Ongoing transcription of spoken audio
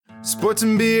Sports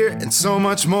and beer and so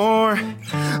much more.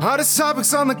 Hottest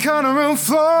topics on the counter room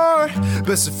floor.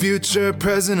 Best of future,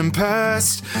 present, and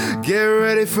past. Get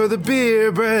ready for the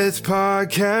Beer Breath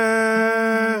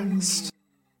Podcast.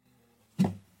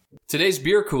 Today's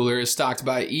beer cooler is stocked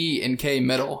by E&K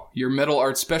Metal, your metal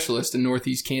art specialist in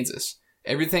Northeast Kansas.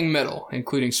 Everything metal,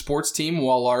 including sports team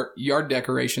wall art, yard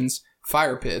decorations,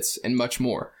 fire pits, and much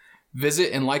more.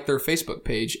 Visit and like their Facebook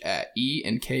page at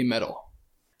E&K Metal.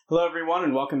 Hello, everyone,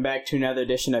 and welcome back to another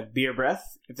edition of Beer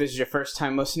Breath. If this is your first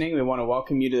time listening, we want to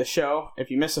welcome you to the show.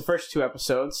 If you missed the first two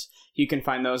episodes, you can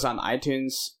find those on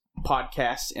iTunes,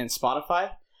 Podcasts, and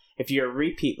Spotify. If you're a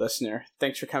repeat listener,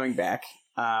 thanks for coming back.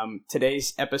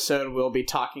 Today's episode, we'll be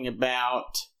talking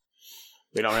about...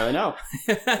 We don't really know.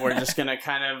 We're just going to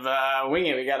kind of wing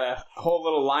it. We got a whole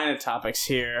little line of topics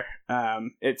here.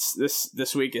 It's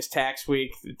this week is tax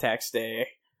week, the tax day.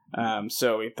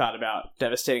 So we thought about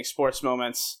devastating sports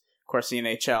moments. Of course, the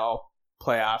NHL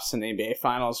playoffs and the NBA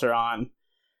finals are on.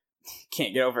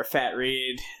 Can't get over Fat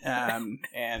Reed.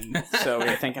 And so we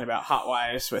were thinking about hot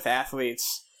wives with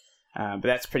athletes. But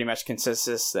that's pretty much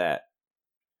consensus that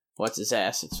what's his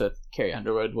ass? It's what Carrie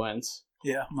Underwood wins.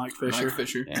 Yeah, Mike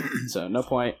Fisher. Yeah, so no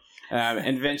point.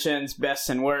 Inventions, best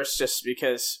and worst, just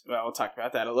because, well, we'll talk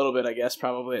about that a little bit, I guess,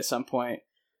 probably at some point.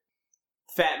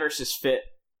 Fat versus fit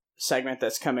segment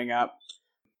that's coming up.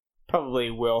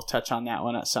 Probably will touch on that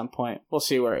one at some point. We'll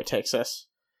see where it takes us.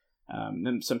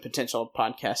 Then some potential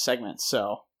podcast segments.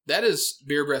 So that is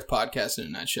Beer Breath Podcast in a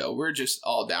nutshell. We're just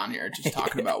all down here just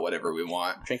talking about whatever we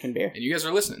want. Drinking beer. And you guys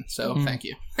are listening, so thank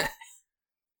you.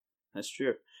 That's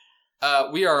true.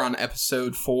 We are on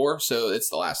episode 4, so it's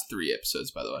the last 3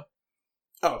 episodes, by the way.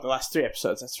 Oh, the last 3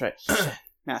 episodes, that's right.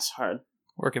 That's hard.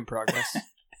 Work in progress.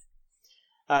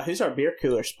 Who's our beer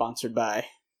cooler sponsored by?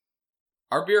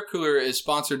 Our beer cooler is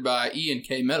sponsored by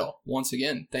E&K Metal. Once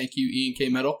again, thank you, E&K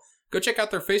Metal. Go check out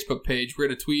their Facebook page. We're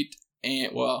going to tweet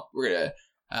and, well, we're going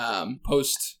to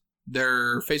post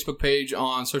their Facebook page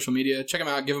on social media. Check them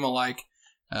out. Give them a like.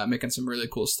 Making some really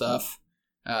cool stuff.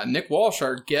 Nick Walsh,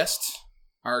 our guest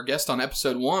on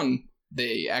episode 1,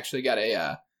 they actually got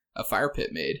a fire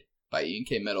pit made by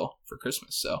E&K Metal for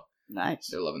Christmas. So nice.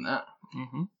 They're loving that.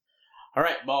 Mm-hmm. All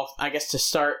right. Well, I guess to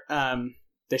start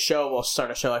the show, we'll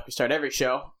start a show like we start every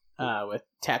show with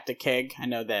Tap the Keg. I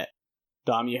know that,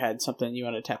 Dom, you had something you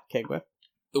wanted to tap the keg with.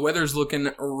 The weather's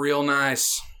looking real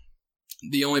nice.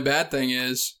 The only bad thing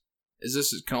is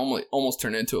this can almost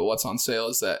turn into a what's on sale,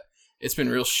 is that it's been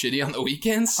real shitty on the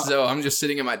weekends. So I'm just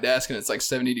sitting at my desk and it's like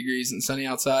 70 degrees and sunny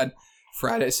outside.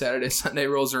 Friday, Saturday, Sunday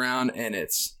rolls around and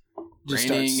it's just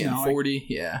raining and 40.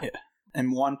 Yeah. At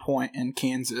one point in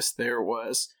Kansas, there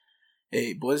was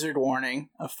a blizzard warning,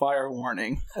 a fire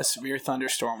warning, a severe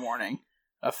thunderstorm warning,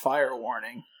 a fire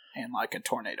warning, and like a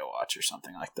tornado watch or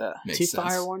something like that. Makes sense.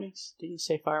 Fire warnings? Did you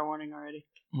say fire warning already?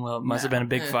 Well, it must have been a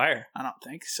big fire. I don't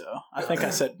think so. I think I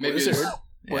said blizzard.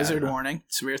 Blizzard warning,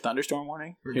 severe thunderstorm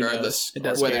warning. Regardless,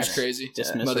 weather's crazy.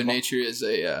 Mother Nature is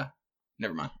a...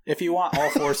 never mind. If you want all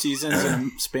 4 seasons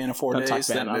in a span of 4 days,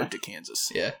 then move to Kansas.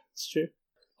 Yeah. It's true.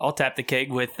 I'll tap the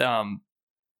keg with...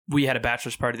 we had a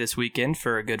bachelor's party this weekend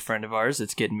for a good friend of ours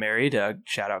that's getting married.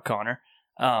 Shout out Connor.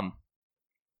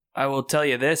 I will tell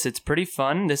you this. It's pretty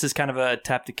fun. This is kind of a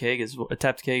tap the keg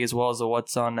as well as a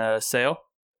what's on sale.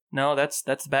 No, that's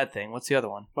the bad thing. What's the other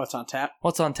one? What's on tap?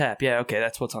 What's on tap? Yeah, okay,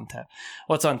 that's what's on tap.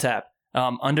 What's on tap?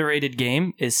 Underrated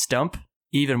game is Stump.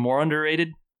 Even more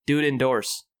underrated, do it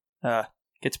indoors.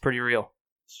 Gets pretty real.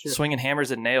 Swinging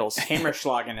hammers and nails.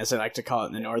 Hammerschlagen, as I like to call it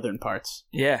in the northern parts.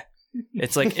 Yeah.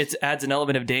 It's like it adds an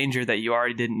element of danger that you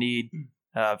already didn't need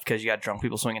because you got drunk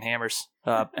people swinging hammers.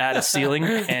 Add a ceiling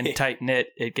and tight knit,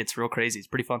 it gets real crazy. It's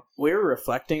pretty fun. We were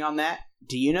reflecting on that.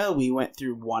 Do you know we went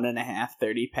through 1.5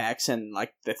 30-packs in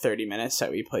like the 30 minutes that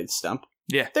we played Stump?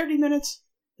 Yeah. 30 minutes?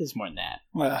 It's more than that.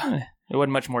 Well, it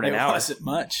wasn't much more than an hour. It wasn't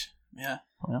much. Yeah.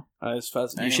 Well,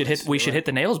 we should hit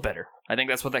the nails better. I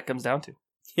think that's what that comes down to.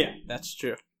 Yeah, that's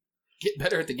true. Get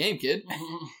better at the game, kid.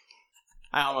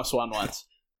 I almost won once.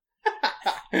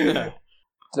 Did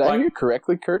I hear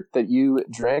correctly, Kurt, that you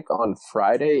drank on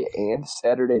Friday and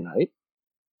Saturday night?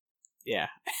 Yeah.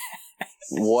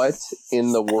 What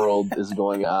in the world is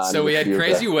going on? So we had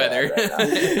crazy weather.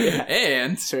 Right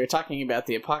and so we're talking about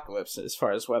the apocalypse as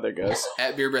far as weather goes.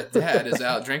 At Beer Breath Dad is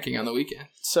out drinking on the weekend.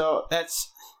 So that's...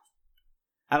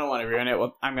 I don't want to ruin it.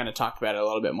 Well, I'm going to talk about it a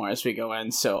little bit more as we go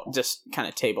in, so just kind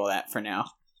of table that for now.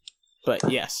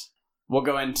 But yes, we'll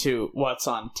go into what's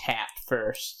on tap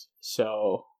first.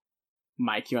 So,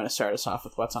 Mike, you want to start us off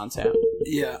with what's on tap?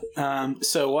 Yeah.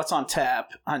 So what's on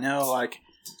tap? I know, like,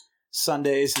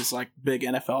 Sundays is like big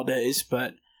NFL days,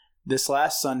 but this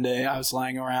last Sunday I was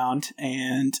lying around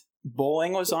and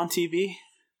bowling was on TV.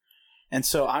 And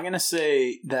so I'm going to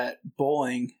say that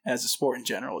bowling as a sport in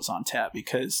general is on tap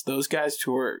because those guys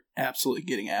who are absolutely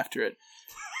getting after it.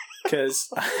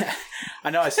 Because I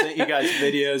know I sent you guys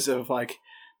videos of like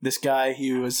this guy.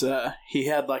 He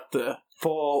had like the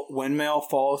full windmill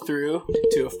follow through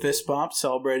to a fist bump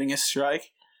celebrating his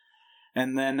strike.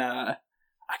 And then I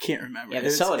can't remember. Yeah,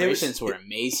 the celebrations were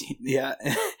amazing. Yeah.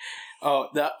 Oh,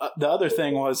 the other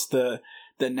thing was the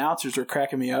announcers were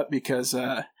cracking me up because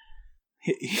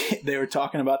they were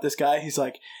talking about this guy. He's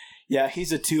like, yeah,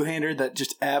 he's a two-hander that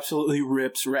just absolutely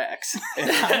rips racks. And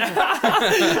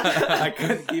I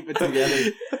couldn't keep it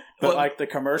together. But like the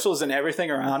commercials and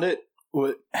everything around it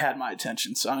had my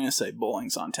attention. So I'm going to say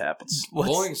bowling's on tap.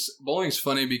 Bowling's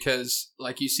funny because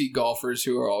like you see golfers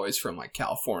who are always from like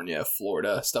California,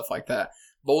 Florida, stuff like that.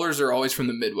 Bowlers are always from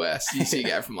the Midwest. You see a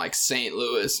guy from like St.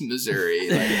 Louis, Missouri.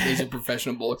 Like he's a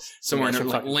professional bowler. Somewhere in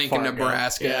like Lincoln,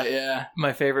 Nebraska. Yeah.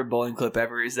 My favorite bowling clip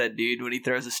ever is that dude when he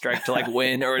throws a strike to like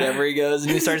win or whatever he goes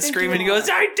and he starts screaming. He goes,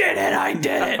 "I did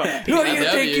it! Who do you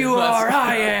think you are?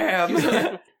 I am.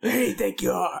 Who do you think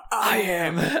you are? I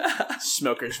am."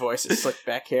 Smoker's voice is slicked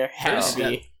back here. Has to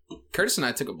be. Curtis and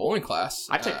I took a bowling class.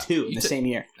 I took two in the same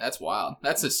year. That's wild.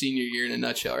 That's a senior year in a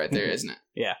nutshell, right there, isn't it?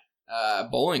 Yeah.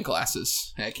 Bowling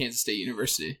classes at Kansas State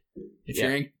University. If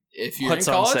you're in What's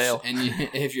college on sale? and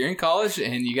if you're in college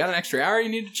and you got an extra hour you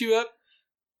need to chew up,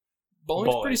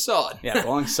 bowling's pretty solid. Yeah,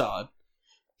 bowling's solid.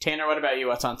 Tanner, what about you?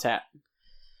 What's on tap?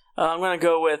 I'm gonna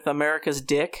go with America's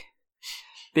Dick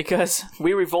because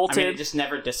we revolted. I mean, it just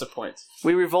never disappoints.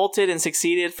 We revolted and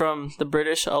succeeded from the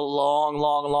British a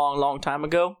long time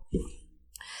ago.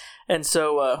 And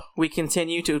so we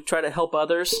continue to try to help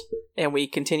others, and we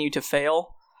continue to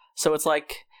fail. So it's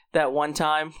like that one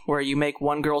time where you make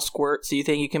one girl squirt, so you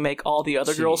think you can make all the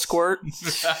other girls squirt.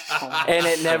 And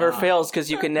it never fails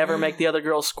because you can never make the other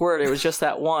girls squirt. It was just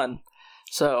that one.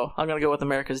 So I'm going to go with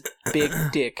America's Big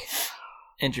Dick.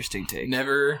 Interesting take.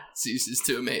 Never ceases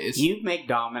to amaze. You make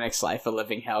Dominic's life a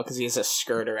living hell because he has a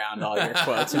skirt around all your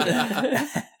quotes.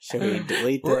 Should we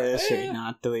delete this? Should we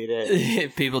not delete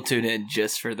it? People tune in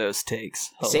just for those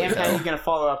takes. Sam, how are you going to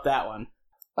follow up that one?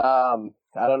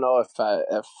 I don't know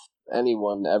if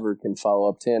anyone ever can follow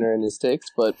up Tanner and his takes,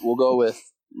 but we'll go with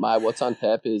my what's on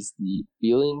tap is the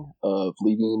feeling of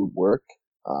leaving work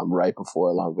right before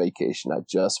a long vacation. I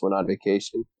just went on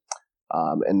vacation,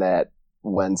 and that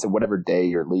whatever day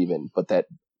you're leaving, but that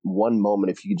one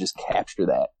moment, if you could just capture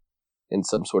that in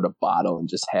some sort of bottle and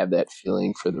just have that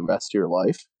feeling for the rest of your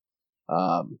life.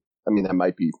 I mean, that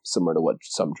might be similar to what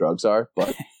some drugs are,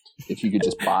 but if you could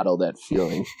just bottle that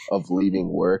feeling of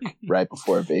leaving work right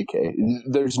before a vacay,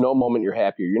 there's no moment you're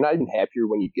happier. You're not even happier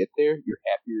when you get there. You're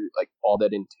happier, like all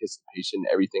that anticipation,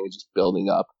 everything is just building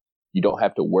up. You don't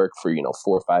have to work for,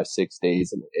 4, 5, 6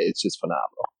 days, and it's just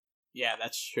phenomenal. Yeah,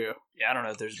 that's true. Yeah, I don't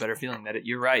know if there's a better feeling that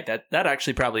you're right. That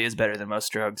actually probably is better than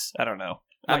most drugs. I don't know.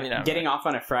 Like getting off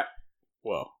on a Friday.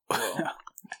 Whoa.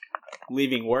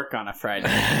 Leaving work on a Friday.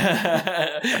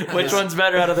 Which one's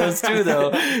better out of those two,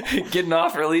 though? Getting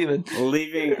off or leaving?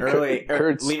 Leaving early.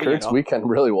 Kurt's weekend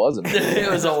really wasn't.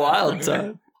 It was a wild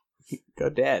time. Go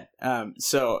dead.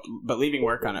 But leaving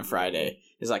work on a Friday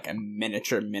is like a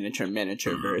miniature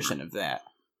version of that.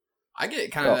 I get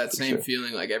kind of that same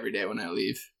feeling like every day when I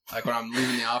leave. Like when I'm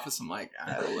leaving the office, I'm like,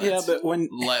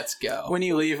 let's go. When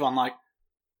you leave on like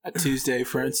a Tuesday,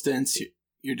 for instance,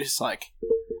 you're just like,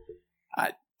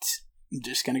 I'm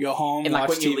just going to go home, and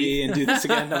watch TV, and do this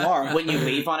again tomorrow. When you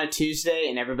leave on a Tuesday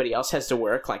and everybody else has to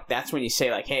work, like that's when you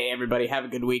say like, hey, everybody have a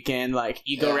good weekend. Like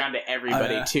you go around to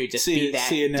everybody too. Just be that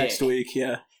see you dick. Next week,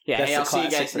 yeah. Yeah, hey, I'll see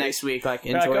you guys next week. Like,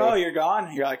 enjoy. You're like, oh, you're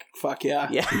gone? You're like, fuck yeah.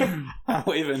 Yeah. I'm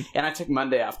leaving. And I took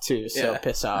Monday off too, so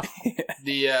piss off.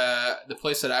 The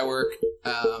place that I work,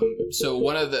 so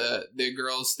one of the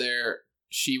girls there,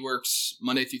 she works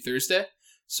Monday through Thursday,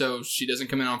 so she doesn't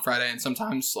come in on Friday. And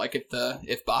sometimes, like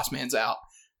if boss man's out,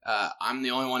 I'm the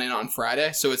only one in on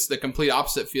Friday, so it's the complete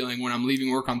opposite feeling when I'm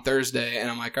leaving work on Thursday, and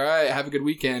I'm like, all right, have a good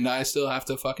weekend. I still have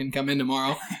to fucking come in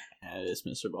tomorrow. Yeah, it is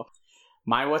miserable.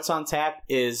 My what's on tap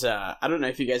is, I don't know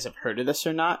if you guys have heard of this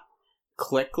or not,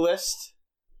 Click List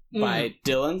by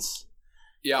Dylan's.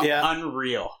 Yeah.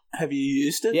 Unreal. Have you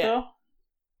used it, though?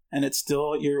 And it's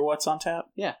still your what's on tap?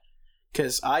 Yeah.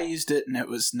 Because I used it and it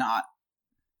was not,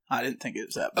 I didn't think it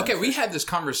was that bad. Okay, we had this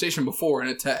conversation before in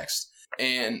a text,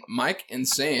 and Mike and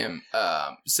Sam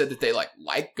said that they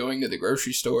like going to the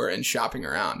grocery store and shopping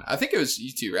around. I think it was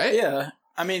you two, right? Yeah.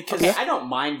 I mean, I don't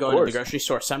mind going to the grocery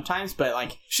store sometimes, but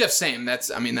like Chef Sam,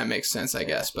 that makes sense, I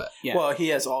guess. But well, he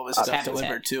has all his stuff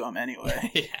delivered to him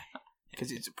anyway. Yeah, because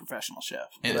he's a professional chef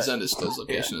and his undisclosed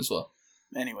location as well.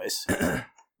 Anyways,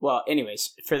 Well,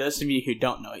 anyways, for those of you who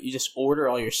don't know it, you just order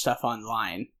all your stuff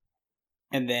online,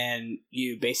 and then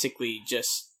you basically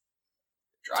just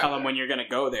tell them when you're going to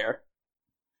go there.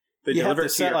 They You have deliver to it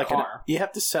to set your car. you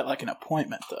have to set like an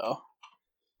appointment though.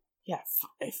 Yeah,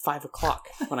 at 5 o'clock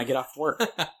when I get off work.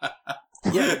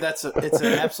 Yeah, but it's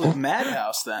an absolute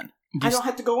madhouse then. I don't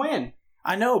have to go in.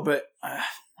 I know, but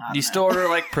Do you still order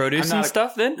like produce I'm and not a-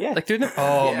 stuff then? Yeah. Like through them?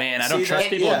 Oh Yeah. man, I See, don't trust that-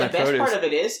 people yeah, with The their best produce. part of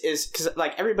it is because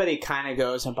like everybody kind of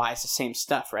goes and buys the same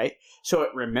stuff, right? So it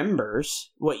remembers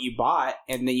what you bought,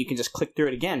 and then you can just click through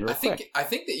it again real quick. I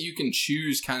think that you can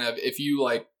choose kind of if you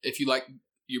like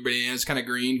your bananas kind of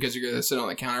green because you're gonna sit on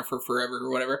the counter for forever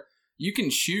or whatever. You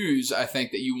can choose. I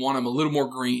think that you want them a little more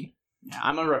green. Yeah,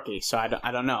 I'm a rookie, so I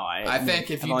don't know. I think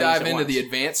if I've you only dive used it into once. the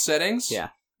advanced settings, Yeah.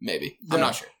 maybe. I'm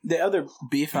not sure. The other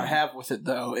beef I have with it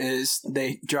though is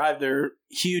they drive their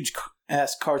huge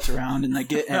ass carts around and they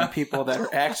get in people that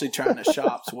are actually trying to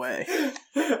shop's way,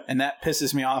 and that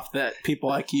pisses me off. That people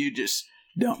like you just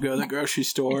don't go to the grocery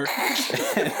store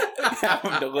and have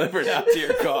them delivered out to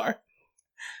your car.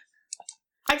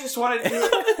 I just wanted to do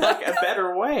like a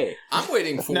better way. I'm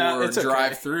waiting for No, it's okay.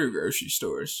 drive-through grocery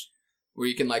stores where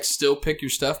you can like still pick your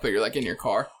stuff, but you're like in your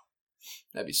car.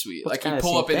 That'd be sweet. Well, like it's you kinda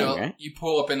pull the up same into thing, right? you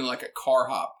pull up into like a car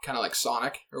hop, kind of like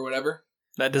Sonic or whatever.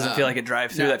 That doesn't feel like a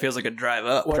drive through. no. That feels like a drive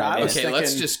up. What I was Okay, let's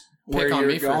thinking just where pick on you're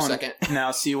me for a going- second.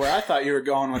 Now, see where I thought you were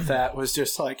going with that was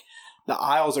just like the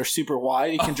aisles are super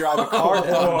wide. You can drive a car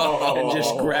down and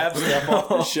just grab stuff off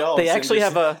the shelves. They and actually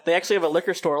just- have a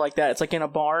liquor store like that. It's like in a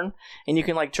barn, and you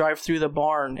can like drive through the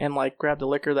barn and like grab the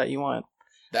liquor that you want.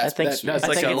 That's I think sweet. that's I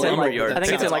like think a it's in like lumberyard. I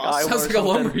think it's in like Sounds Iowa. Sounds or like a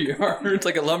something. lumberyard. It's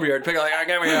like a lumberyard. Pick like,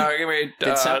 give me.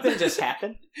 Did something just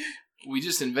happen? We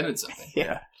just invented something.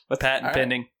 Yeah. patent All right.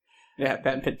 pending. Yeah,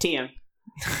 TM.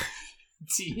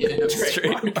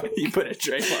 You put a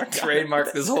trademark. on it.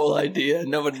 Trademark this whole idea.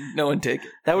 No one take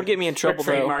it. That would get me in We're trouble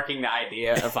though. trademarking the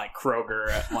idea of like Kroger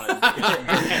at one of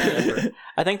the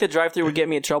I think the drive-through would get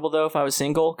me in trouble though if I was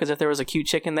single, because if there was a cute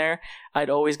chicken there, I'd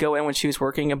always go in when she was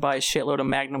working and buy a shitload of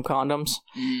Magnum condoms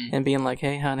and being like,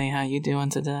 "Hey, honey, how you doing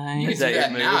today?" You could do that your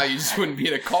that move? now. You just wouldn't be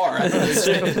in a car. I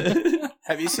think.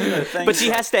 Have you seen the thing? But she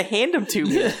has to hand them to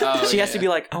me. Oh, She has to yeah. be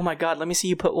like, "Oh my god, let me see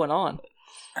you put one on."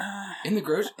 In the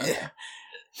grocery. Okay.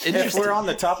 If we're on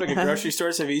the topic of grocery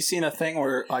stores, have you seen a thing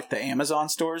where like the Amazon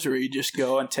stores where you just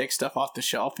go and take stuff off the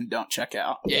shelf and don't check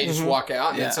out? Yeah, you just walk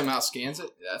out and Yeah. then somehow scans it.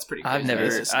 That's pretty crazy. I've never.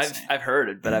 It's I've insane. I've heard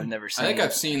it, but I've never I seen. think it.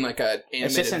 I've seen like a It's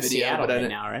animated just in video, Seattle but I right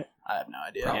didn't. now, right? I have no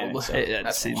idea. Probably. Yeah, so- It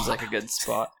That's seems wild. like a good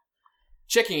spot.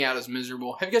 Checking out is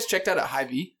miserable. Have you guys checked out at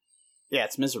Hy-Vee? Yeah,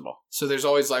 it's miserable. So there's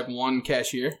always like one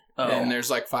cashier, Oh. and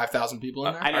there's like 5,000 people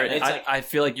in there. I know. All right, It's like, I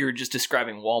feel like you were just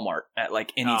describing Walmart at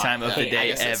like any Oh, time of yeah, the I day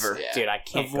guess that's- ever. yeah. dude, I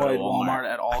can't Avoid go to Walmart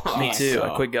at all costs. Me Man, too. so- I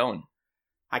quit going.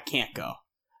 I can't go.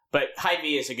 But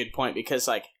Hy-Vee is a good point because,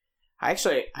 like,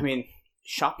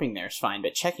 shopping there is fine,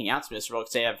 but checking out's miserable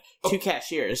because they have two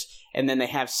cashiers and then they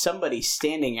have somebody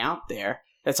standing out there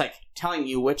that's like telling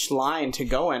you which line to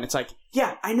go in. It's like,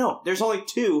 yeah, I know. There's only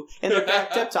two, and they're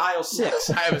backed up to aisle 6.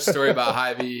 I have a story about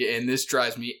Hy-Vee, and this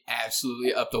drives me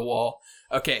absolutely up the wall.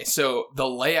 Okay, so the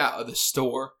layout of the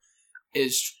store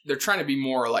is they're trying to be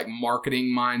more like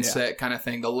marketing mindset kind of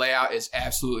thing. The layout is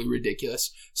absolutely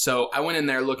ridiculous. So I went in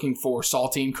there looking for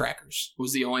saltine crackers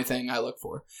was the only thing I looked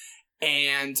for.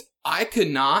 And I could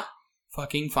not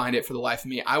fucking find it for the life of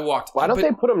me. I walked Why up don't it-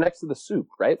 they put them next to the soup,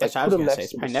 right? That's Like, what I put was them gonna say. next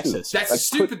It's to probably the next to soup. the soup. That's Like,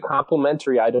 stupid. put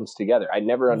complementary items together. I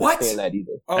never What? understand that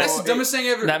either. That's the dumbest thing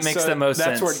ever. That makes the most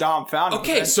That's sense. where Dom found it.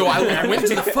 Okay, so I went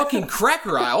to the fucking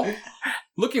cracker aisle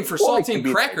looking for Well, it could saltine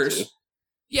be crackers. there, too.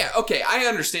 Yeah, okay, I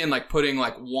understand like putting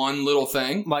like one little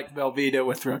thing. like Velveeta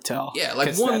with Rotel. Yeah, like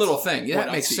 'Cause one that's little thing. Yeah, what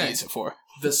that makes else you sense. use it for.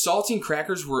 The saltine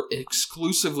crackers were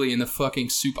exclusively in the fucking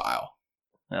soup aisle.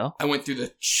 Well, I went through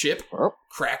the chip Well.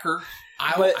 cracker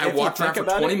aisle. But I if you walked around think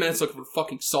for about 20 it- minutes looking for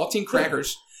fucking saltine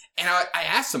crackers. And I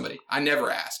asked somebody. I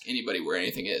never ask anybody where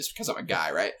anything is because I'm a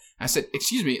guy, right? I said,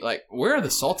 excuse me, like, where are the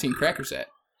saltine crackers at?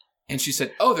 And she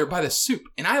said, oh, they're by the soup.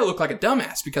 And I look like a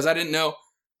dumbass because I didn't know,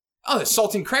 oh, the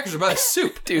saltine crackers are by the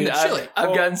soup. dude, and the chili.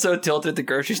 I've gotten so tilted at the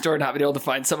grocery store not being able to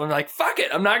find something. I'm like, fuck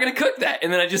it, I'm not gonna cook that,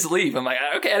 and then I just leave. I'm like,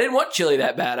 okay, I didn't want chili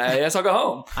that bad. I guess I'll go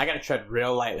home. I gotta tread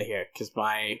real lightly here because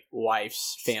my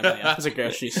wife's family owns a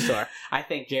grocery store. I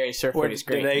think Jerry's surf Where food is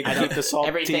do great. they I keep don't- the saltines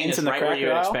everything is in the right where you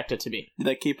cracker would aisle? expect it to be. Do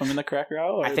they keep them in the cracker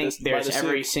aisle? Or I think just by there's the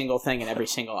every soup? single thing in every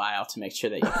single aisle to make sure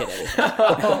that you hit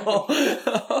everything.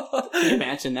 Can you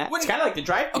imagine that? It's kind of like the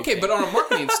drive-thru. Okay, thing. but on a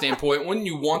marketing standpoint, wouldn't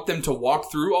you want them to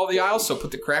walk through all the aisles? So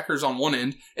put the crackers on one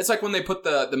end. It's like when they put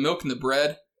the milk and the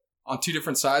bread on two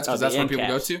different sides because Oh, the that's where end people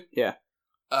caps. go to. Yeah.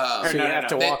 So you have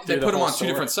to walk they through put the them whole on two store.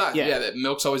 different sides. Yeah. Yeah, that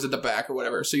milk's always at the back or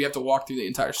whatever. So you have to walk through the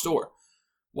entire store.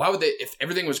 Why would they? If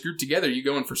everything was grouped together, you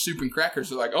go in for soup and crackers.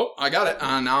 They're like, oh, I got it.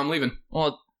 Now I'm leaving.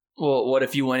 Well, what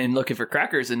if you went in looking for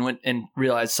crackers and went and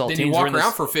realized saltines Then you were walk in the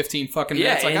around for 15 fucking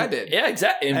minutes like I did. Yeah,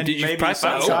 exactly. And did you maybe probably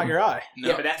something find caught your eye. No.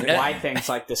 Yeah, but that's why things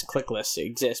like this click list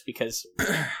exist, because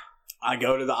I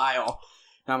go to the aisle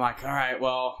and I'm like, all right,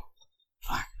 well,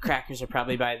 crackers are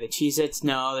probably by the Cheez-Its.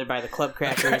 No, they're by the Club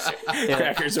Crackers.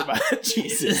 Crackers are by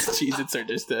Cheez-Its. Cheez-Its are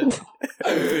just a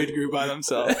food group by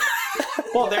themselves.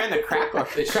 Well, they're in the cracker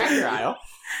aisle.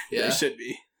 Yeah. They should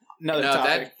be. Another No,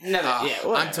 topic.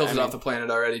 I'm tilted off the planet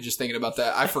already just thinking about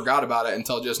that. I forgot about it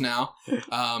until just now,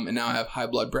 and now I have high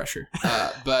blood pressure.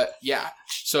 But yeah,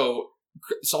 so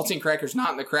saltine crackers not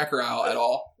in the cracker aisle at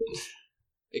all,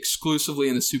 exclusively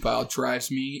in the soup aisle, drives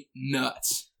me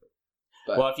nuts.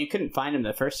 But Well, if you couldn't find them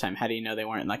the first time, how do you know they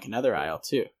weren't in like another aisle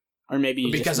too? Or maybe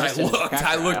you because just I missed it in the looked cracker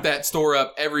aisle. that store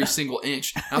up every single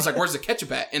inch. I was like, "Where's the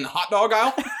ketchup at? In the hot dog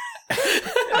aisle?"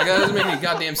 Like, that doesn't make any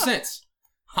goddamn sense.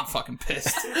 I'm fucking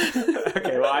pissed.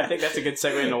 Okay, well, I think that's a good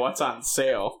segue into what's on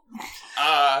sale.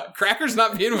 Crackers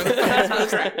not being with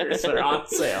Crackers are on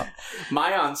sale.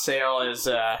 My on sale is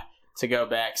to go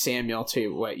back, Samuel,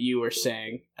 to what you were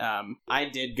saying. I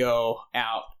did go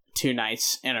out 2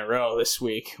 nights in a row this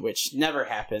week, which never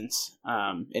happens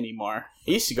anymore.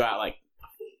 I used to go out like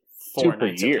 4 2 per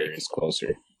nights year a week. is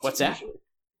closer. What's that?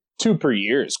 2 per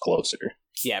year is closer.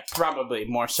 Yeah, probably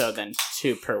more so than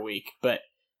 2 per week. But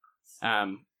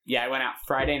yeah, I went out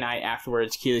Friday night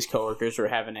afterwards. Keely's coworkers were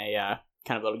having a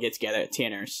kind of little get together at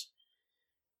Tanner's,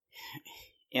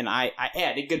 and I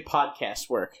did good podcast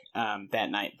work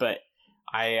that night. But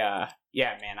I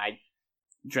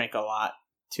drank a lot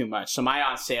too much. So my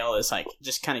on sale is like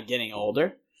just kind of getting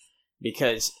older,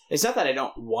 because it's not that I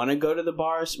don't want to go to the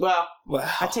bars. Well,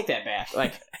 I take that back.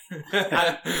 Like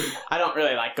I don't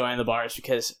really like going to the bars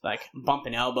because like I'm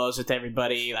bumping elbows with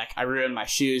everybody. Like I ruin my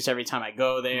shoes every time I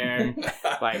go there.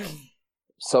 Like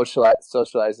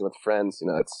Socializing with friends,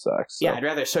 it sucks. So. yeah, I'd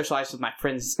rather socialize with my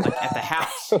friends like at the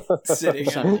house.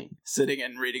 sitting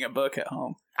and reading a book at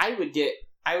home. I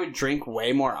would drink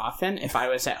way more often if I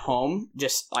was at home,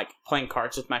 just like playing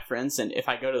cards with my friends, than if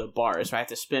I go to the bars where I have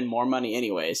to spend more money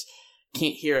anyways.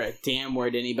 Can't hear a damn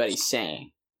word anybody's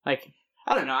saying. Like,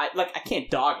 I don't know. I can't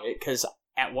dog it, because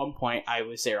at one point I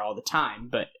was there all the time,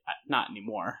 but not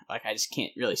anymore. Like, I just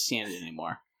can't really stand it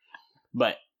anymore.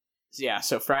 But yeah,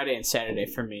 so Friday and Saturday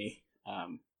for me,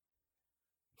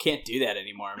 can't do that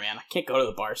anymore, man. I can't go to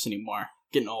the bars anymore.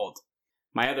 Getting old.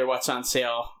 My other what's on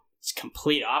sale, it's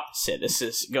complete opposite. This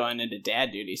is going into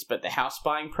dad duties, but the house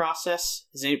buying process.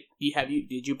 Did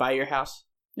you buy your house?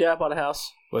 Yeah, I bought a house.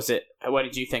 What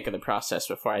did you think of the process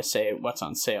before I say what's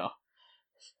on sale?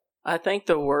 I think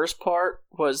the worst part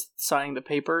was signing the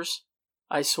papers.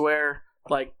 I swear,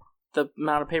 like, the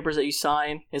amount of papers that you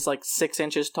sign is like 6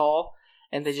 inches tall,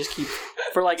 and they just keep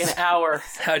for like an hour.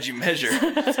 How'd you measure?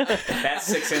 That's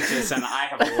 6 inches, and I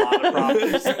have a lot of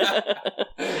problems.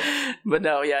 But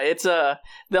no, yeah, it's the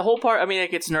whole part. I mean,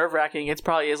 it gets nerve wracking. It's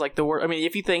probably is like the worst. I mean,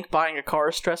 if you think buying a car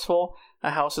is stressful, a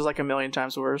house is like a million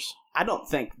times worse. I don't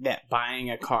think that buying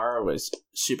a car was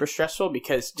super stressful,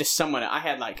 because just someone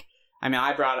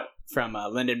I brought it from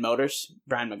Linden Motors.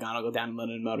 Brian McGonigal down in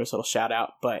Linden Motors, little shout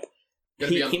out. But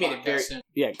he made it very soon.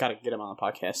 Yeah, got to get him on the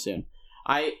podcast soon.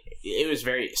 It was a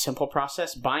very simple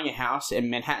process. Buying a house in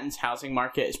Manhattan's housing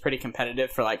market is pretty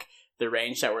competitive for like the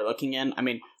range that we're looking in. I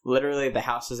mean, literally the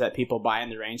houses that people buy in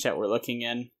the range that we're looking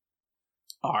in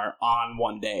are on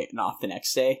one day and off the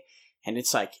next day. And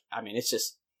it's like, I mean, it's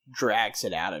just drags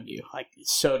it out of you. Like,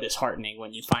 it's so disheartening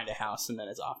when you find a house and then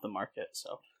it's off the market.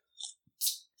 So,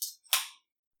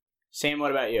 Sam, what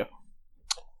about you?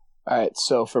 All right,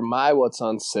 so for my what's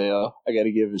on sale, I got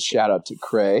to give a shout out to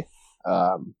Cray.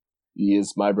 He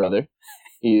is my brother.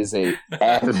 He is an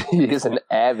avid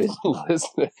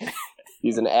listener.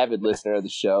 He's an avid listener of the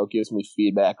show. Gives me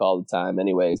feedback all the time.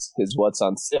 Anyways, his what's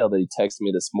on sale that he texted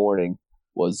me this morning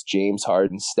was James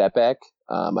Harden's step back.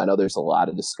 I know there's a lot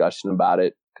of discussion about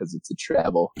it because it's a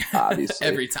travel, obviously.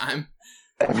 Every time.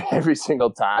 Every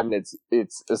single time.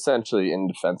 It's essentially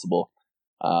indefensible.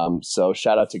 So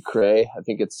shout out to Cray. I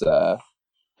think it's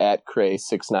at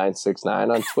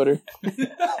Cray6969 on Twitter.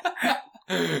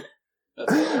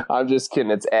 I'm just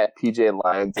kidding. It's at PJ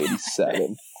Lyons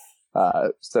 87.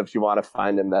 So if you want to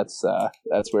find him, that's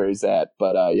where he's at.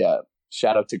 But yeah,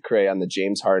 shout out to Cray on the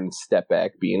James Harden step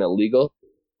back being illegal,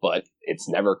 but it's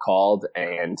never called.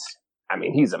 And I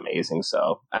mean, he's amazing.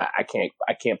 So I can't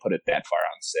put it that far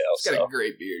on sale. He's got a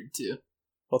great beard too.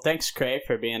 Well, thanks, Craig,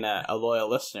 for being a loyal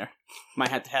listener. Might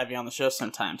have to have you on the show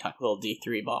sometime. Talk a little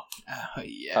D3 ball. Oh,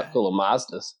 yeah. Talk a little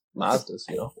Mazdas,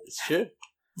 you know. It's true.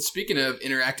 Speaking of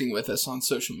interacting with us on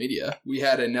social media, we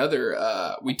had another,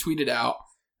 we tweeted out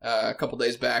a couple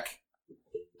days back,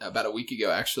 about a week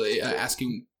ago actually,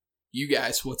 asking you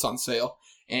guys what's on sale.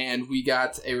 And we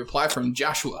got a reply from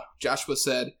Joshua. Joshua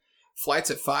said, flights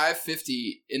at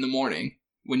 5:50 in the morning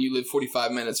when you live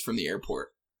 45 minutes from the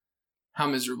airport. How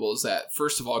miserable is that?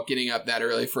 First of all, getting up that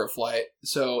early for a flight.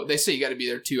 So they say you got to be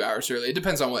there 2 hours early. It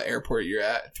depends on what airport you're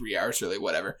at, 3 hours early,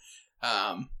 whatever.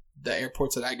 The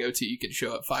airports that I go to, you can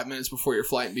show up 5 minutes before your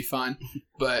flight and be fine.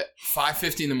 But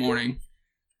 5:50 in the morning,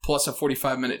 plus a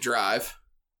 45-minute drive.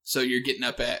 So you're getting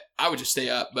up at, I would just stay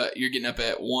up, but you're getting up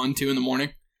at 1, 2 in the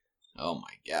morning. Oh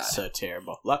my God. So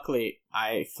terrible. Luckily,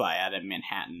 I fly out of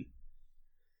Manhattan.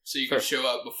 So you can show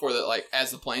up before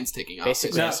as the plane's taking off.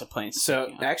 Basically, as the plane's So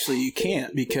taking off. actually, you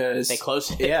can't because They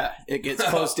close it. Yeah, it gets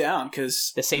closed down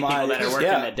because The same people that are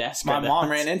working the desk. My are the mom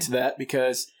ones- ran into that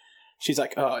because she's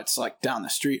like, "Oh, it's like down the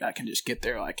street. I can just get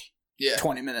there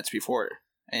 20 minutes before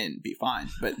and be fine."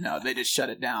 But no, they just shut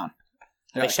it down.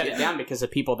 They shut it down because the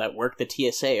people that work the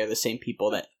TSA are the same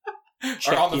people that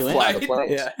check on the you flight.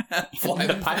 in. Yeah, Fly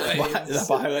the plane. the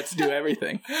pilots do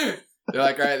everything. They're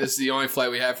like, all right, this is the only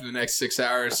flight we have for the next 6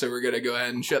 hours, so we're going to go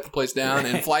ahead and shut the place down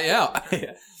and fly you out.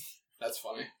 Yeah. That's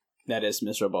funny. That is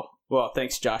miserable. Well,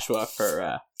 thanks, Joshua,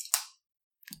 for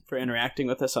interacting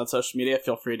with us on social media.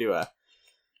 Feel free to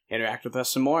interact with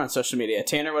us some more on social media.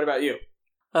 Tanner, what about you?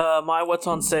 My what's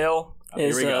on sale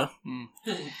is here we go.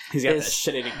 He's got that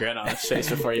shit-eating grin on his face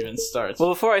before he even starts. Well,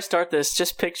 before I start this,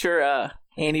 just picture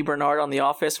Andy Bernard on The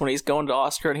Office when he's going to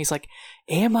Oscar and he's like,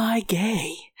 "Am I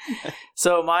gay?"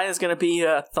 So mine is going to be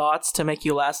thoughts to make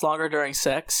you last longer during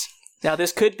sex. Now,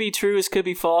 this could be true, this could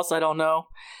be false, I don't know.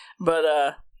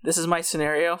 But this is my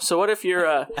scenario. So what if you're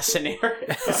a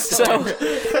scenario? So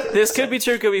this could be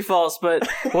true, could be false. But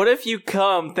what if you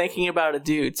come thinking about a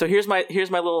dude? So here's my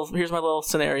little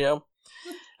scenario.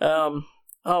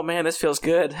 Oh man, this feels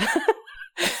good.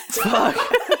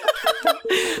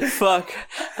 Fuck.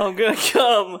 I'm gonna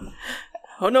come.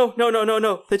 Oh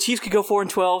no. The Chiefs could go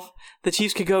 4-12. The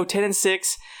Chiefs could go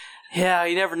 10-6. Yeah,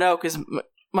 you never know because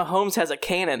Mahomes has a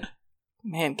cannon.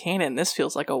 Man, cannon. This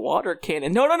feels like a water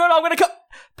cannon. No. I'm gonna come.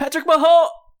 Patrick Mahomes.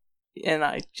 And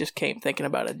I just came thinking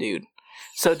about a dude.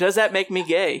 So does that make me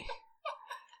gay?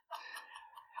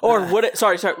 Or would it?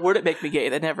 Sorry. Would it make me gay?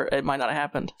 It might not have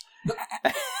happened.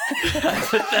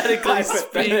 Hypothetically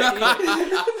speaking.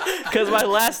 Because my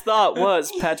last thought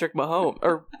was Patrick Mahomes,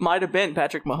 or might have been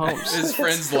Patrick Mahomes. His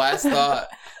friend's last thought.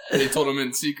 They told him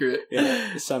in secret.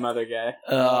 Yeah, some other guy.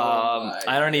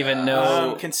 I don't even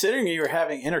know. Considering you were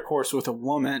having intercourse with a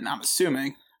woman, I'm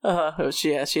assuming.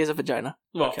 She has a vagina.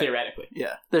 Well, Okay. theoretically.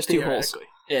 Yeah, There's 2 holes. theoretically.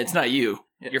 Yeah, it's not you.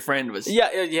 Your friend was.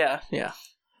 Yeah.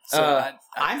 So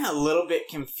I'm a little bit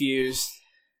confused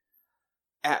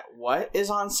at what is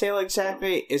on sale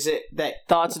exactly. Is it that...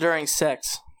 Thoughts during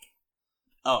sex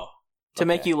Oh. to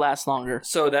make you last longer.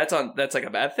 So that's like a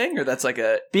bad thing, or that's like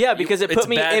a. But yeah, because it it's put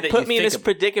me bad that you in this think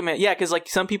predicament. Yeah, because like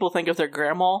some people think of their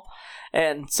grandma,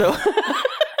 and so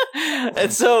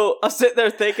and so I was sitting there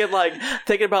thinking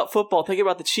about football, thinking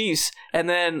about the Chiefs, and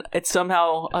then it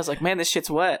somehow I was like, man, this shit's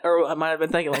wet, or I might have been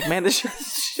thinking like, man, this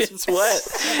shit's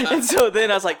wet, and so then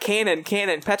I was like, cannon.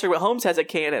 Patrick Mahomes has a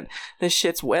cannon. This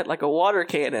shit's wet like a water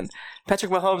cannon.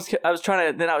 Patrick Mahomes. I was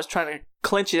trying to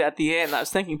clinch it at the end. I was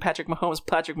thinking Patrick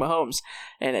Mahomes,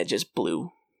 and it just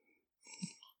blew.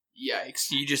 Yikes.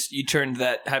 You turned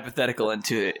that hypothetical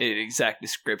into an exact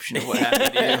description of what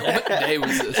happened to you. What day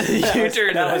was this? You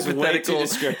turned that a was way too hypothetical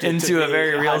descriptive to into a be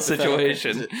very real hypothetical.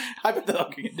 situation.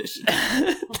 Hypothetical condition.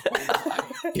 Oh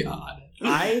my God.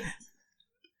 I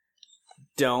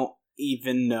don't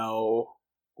even know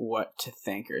what to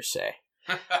think or say.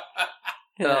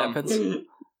 It happens.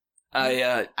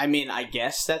 I mean, I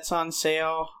guess that's on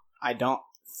sale. I don't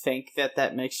think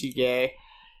that makes you gay.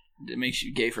 It makes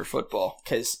you gay for football.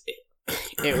 Because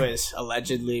it was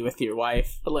allegedly with your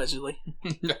wife. Allegedly.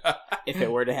 If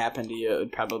it were to happen to you, it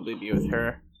would probably be with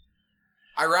her.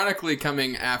 Ironically,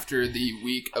 coming after the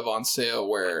week of on sale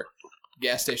where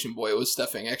Gas Station Boy was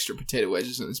stuffing extra potato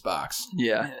wedges in his box.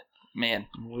 Yeah. Man.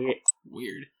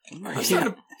 Weird.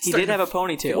 He did have a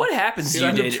ponytail. What happens to you?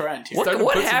 Starting to Day- trend here. What, Starting to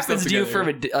what put some happens stuff to you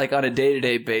together from on a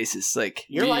day-to-day basis? Like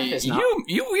Your life is not...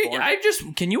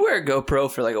 can you wear a GoPro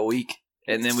for like a week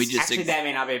and then we just Actually, that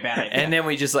may not be a bad idea. and then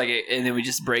we just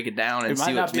break it down and It might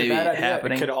see not what's be a maybe bad idea.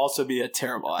 happening. It could also be a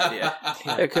terrible idea.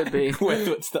 It could be. With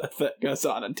what stuff that goes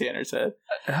on in Tanner's head.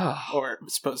 Oh. Or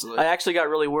supposedly. I actually got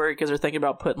really worried because they're thinking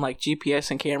about putting like GPS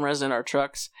and cameras in our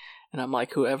trucks. And I'm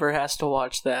like, whoever has to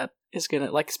watch that is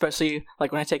gonna, like, especially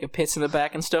like when I take a piss in the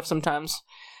back and stuff sometimes.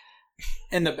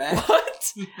 In the back. What?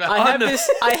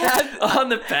 I On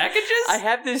the packages? I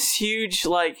have this huge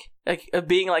like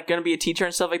being like going to be a teacher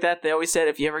and stuff like that. They always said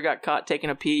if you ever got caught taking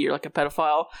a pee, you're like a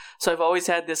pedophile. So I've always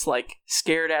had this like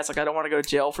scared ass, like I don't want to go to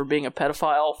jail for being a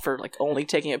pedophile for like only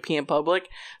taking a pee in public.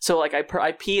 So like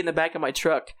I pee in the back of my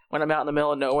truck when I'm out in the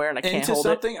middle of nowhere and I can't Into hold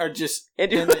something or just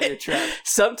into your truck?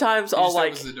 Sometimes I'll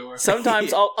like. The door.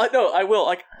 Sometimes I'll. No, I will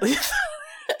like.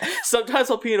 Sometimes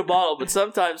I'll pee in a bottle, but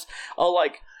sometimes I'll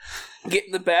like get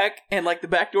in the back, and like the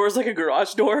back door is like a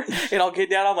garage door, and I'll get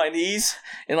down on my knees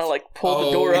and I'll like pull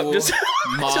the door up just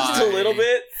just a little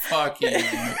bit. Fucking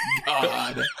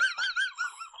God.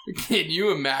 Can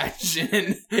you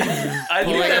imagine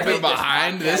pulling up in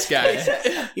behind this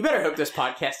guy? You better hope this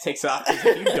podcast takes off, because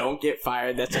if you don't get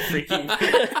fired, that's a freaking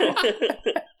miracle.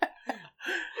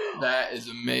 That is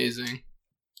amazing.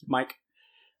 Mike.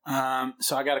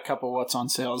 So I got a couple what's on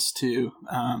sales too.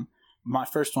 My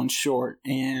first one's short,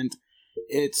 and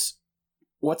it's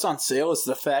what's on sale is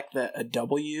the fact that a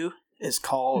W is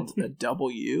called a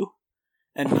W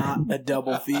and not a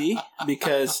double V,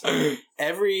 because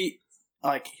every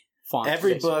Font,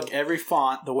 every basically. book, every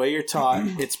font, the way you're taught,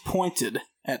 it's pointed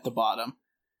at the bottom.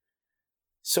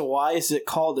 So why is it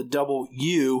called a double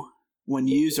U when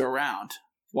U's are round?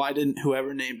 Why didn't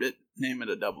whoever named it name it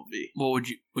a double V? Well,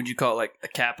 would you call it like a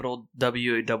capital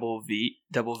W, a double V,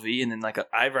 and then like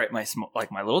I write my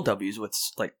my little W's with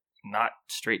like not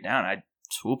straight down. I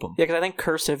swoop them. Yeah, because I think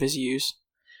cursive is used,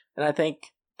 and I think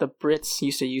the Brits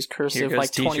used to use cursive like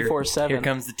teacher. 24/7. Here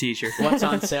comes the teacher. What's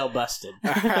on sale busted?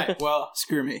 All right, well,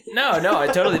 screw me. No,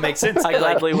 it totally makes sense. I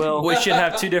gladly will. We should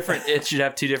have two different. It should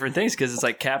have two different things, because it's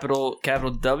like capital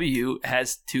W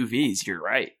has two V's. You're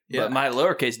right, Yeah. but my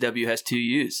lowercase w has two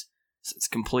U's. So it's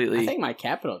completely. I think my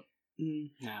capital. No,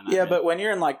 Yeah, but when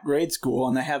you're in like grade school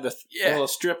and they have the Yeah. little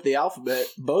strip of the alphabet,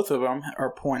 both of them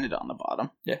are pointed on the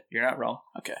bottom. Yeah, you're not wrong.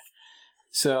 Okay,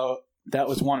 so that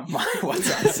was one of my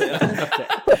what's on sale.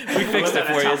 We fixed it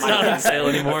for you. It's not on sale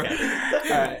anymore. All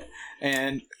right,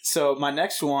 and so my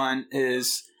next one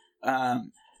is,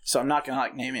 so I'm not gonna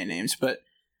like name any names, but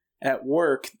at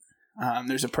work,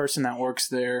 there's a person that works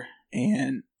there,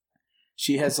 and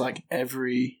she has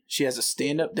she has a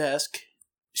stand-up desk.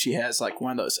 She has like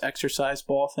one of those exercise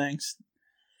ball things,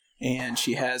 and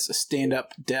she has a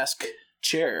stand-up desk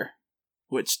chair,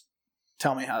 which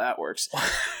tell me how that works.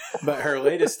 But her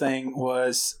latest thing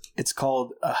was, it's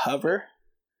called a hover,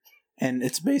 and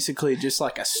it's basically just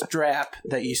like a strap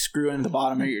that you screw in the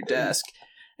bottom of your desk,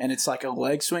 and it's like a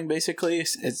leg swing basically.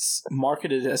 It's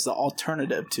marketed as the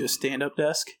alternative to a stand-up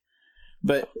desk.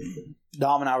 But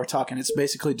Dom and I were talking, it's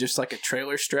basically just like a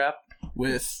trailer strap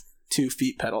with 2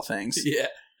 feet pedal things. Yeah.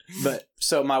 But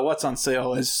so my what's on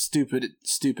sale is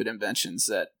stupid inventions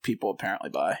that people apparently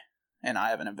buy, and I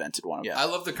haven't invented one of them. I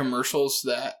love the commercials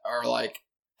that are like,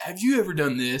 have you ever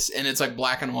done this? And it's like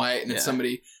black and white, and it's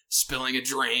somebody spilling a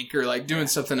drink or like doing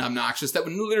something obnoxious that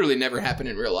would literally never happen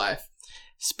in real life.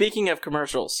 Speaking of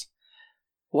commercials,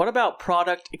 what about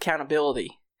product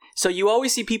accountability? So you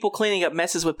always see people cleaning up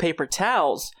messes with paper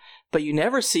towels, but you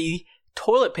never see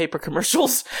toilet paper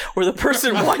commercials where the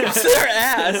person wipes their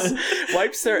ass,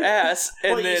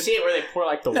 and Well, then you see it where they pour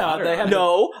like the water. they on have it.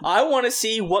 no, I want to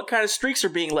see what kind of streaks are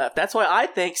being left. That's why I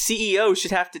think CEOs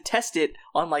should have to test it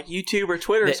on like YouTube or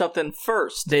Twitter or something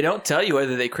first. They don't tell you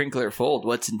whether they crinkle or fold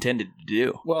what's intended to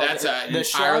do. Well, That's an the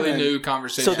entirely Charmin- new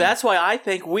conversation. So that's why I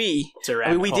think we It's a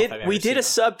rabbit hole if I've ever did seen a one.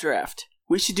 sub draft.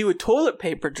 We should do a toilet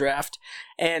paper draft,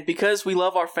 and because we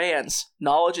love our fans,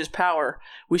 knowledge is power.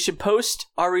 We should post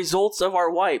our results of our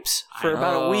wipes for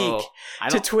about a week I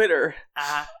to don't- Twitter.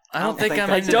 I don't think I'm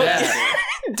Like, into don't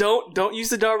that. don't use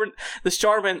the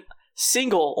Charmin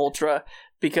single ultra,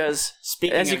 because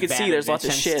Speaking as you of can see, bad there's lots of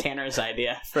inventions, shit. Tanner's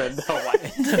idea for the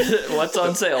wipe. What's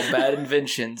on sale? Bad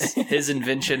inventions. His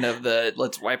invention of the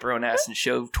let's wipe our own ass and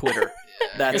show Twitter.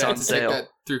 That's Gonna on have to take sale. that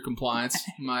through compliance.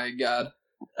 My God.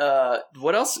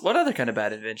 What else? What other kind of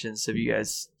bad inventions have you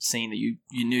guys seen that you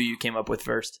knew you came up with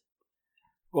first?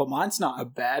 Well, mine's not a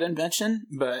bad invention,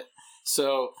 but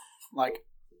so like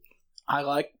I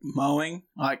like mowing,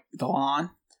 like the lawn.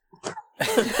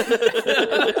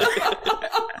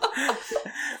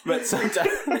 but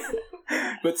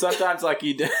sometimes like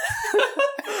you do.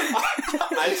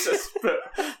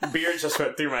 Beer just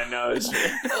went through my nose.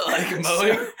 Like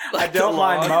mowing? I don't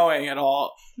mind mowing at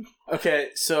all. Okay,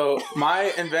 so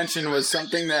my invention was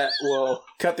something that will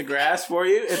cut the grass for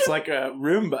you. It's like a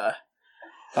Roomba.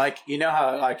 Like, you know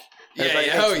how like everybody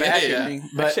hates vacuuming,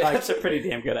 but Actually, like that's a pretty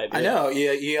damn good idea. I know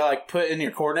you like put in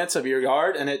your coordinates of your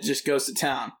yard and it just goes to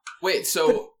town. Wait,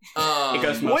 so It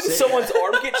goes Mo Wouldn't City. someone's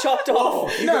arm get chopped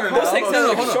off? No, Those things no,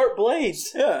 have hold on. sharp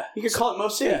blades. Yeah. You could call it Mo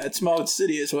City. Yeah, it's Mode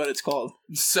City is what it's called.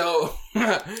 so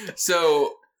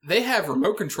they have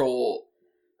remote control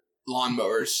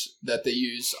lawnmowers that they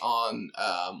use on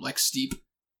like steep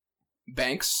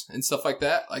banks and stuff like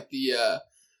that. Like the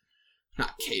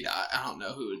not KDOT. I don't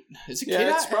know who is it. Yeah,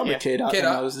 KDOT? it's probably KDOT that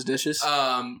knows the dishes.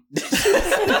 The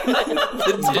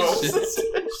dishes.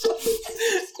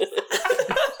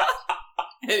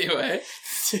 Anyway,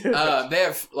 they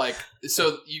have like,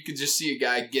 so you could just see a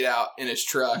guy get out in his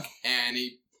truck and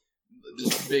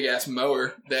this big ass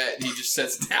mower that he just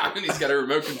sets down and he's got a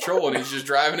remote control and he's just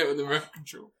driving it with the remote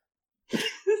control.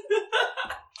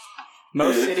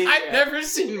 Mo City. I've never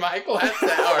seen Michael have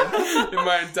that hard in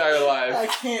my entire I life.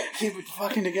 can't keep it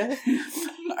fucking together.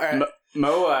 All right.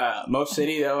 Mo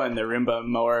City though, and the Roomba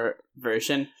mower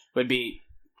version would be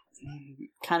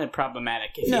kind of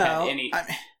problematic if you had any. I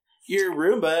mean, your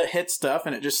Roomba hits stuff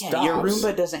and it just stops. Your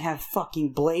Roomba doesn't have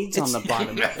fucking blades on the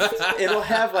bottom. It'll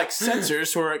have like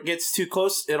sensors where it gets too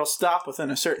close. It'll stop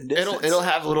within a certain distance. It'll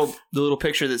have the little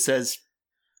picture that says,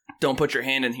 "Don't put your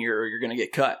hand in here or you're gonna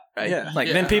get cut." Right? Yeah. Like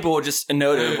Yeah. then people will just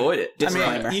know to avoid it.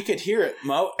 I mean, you could hear it,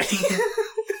 Mo.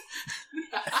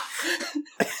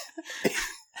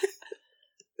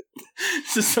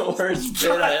 This is the worst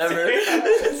bit ever.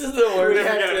 This is the worst. We're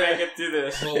never gonna make it through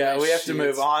this. Yeah, we have to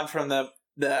move on from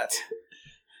that.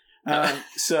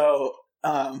 So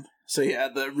yeah,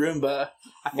 the Roomba.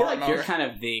 I feel like lawnmower. you're kind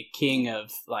of the king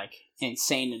of like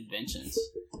insane inventions.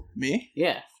 Me?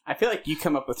 Yeah, I feel like you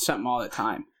come up with something all the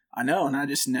time. I know, and I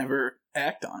just never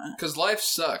act on it. Because life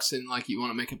sucks and like you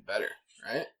want to make it better,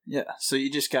 right? Yeah, so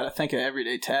you just got to think of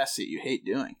everyday tasks that you hate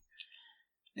doing.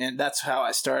 And that's how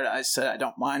I started. I said I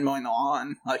don't mind mowing the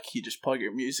lawn. Like, you just plug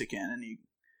your music in and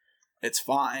it's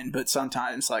fine. But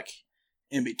sometimes, like,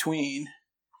 in between,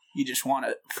 you just want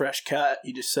a fresh cut.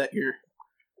 You just set your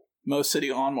Mo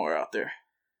City lawnmower out there.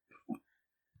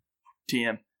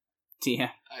 TM. Yeah.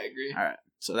 I agree. All right,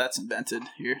 so that's invented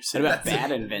here. What about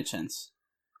bad inventions?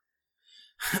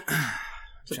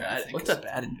 What's a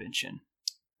bad invention?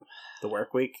 The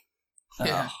work week.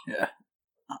 Yeah. Yeah.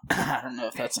 I don't know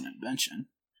if that's an invention.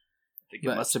 I think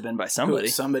it must have been by somebody.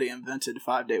 Somebody invented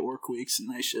 5-day work weeks,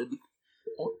 and they should.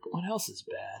 What else is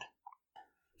bad?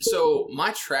 So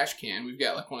my trash can, we've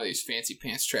got like one of these fancy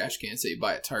pants trash cans that you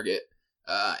buy at Target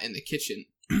in the kitchen.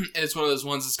 And it's one of those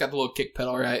ones that's got the little kick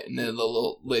pedal, right? And then the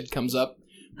little lid comes up.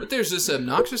 But there's this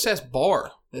obnoxious ass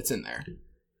bar that's in there.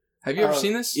 Have you ever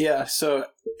seen this? Yeah, so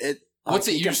it. What's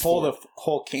it you can used pull for? the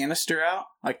whole canister out.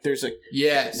 Like there's a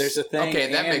Yes. there's a thing.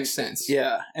 Okay, that and- makes sense.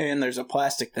 Yeah, and there's a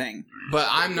plastic thing. But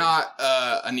I'm not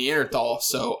a Neanderthal,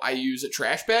 so I use a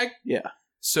trash bag. Yeah,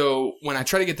 So when I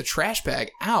try to get the trash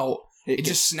bag out, it gets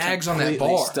just snags on that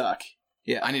completely bar. Stuck.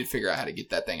 Yeah, I need to figure out how to get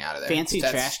that thing out of there. Fancy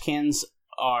That's- trash cans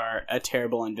are a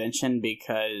terrible invention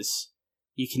because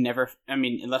you can never. I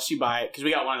mean, unless you buy it, because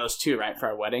we got one of those too, right, for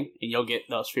our wedding, and you'll get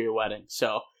those for your wedding.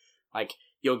 So, like,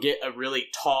 you'll get a really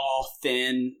tall,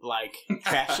 thin, like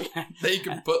trash. that you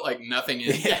can put like nothing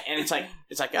in. Yeah, and it's like,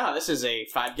 oh, this is a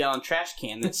 5-gallon trash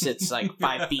can that sits like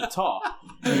 5 feet tall.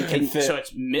 And fit so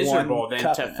it's miserable one then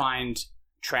cup to in it. find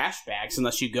trash bags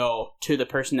unless you go to the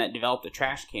person that developed the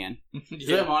trash can.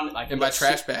 Yeah. Them on, like, And buy let's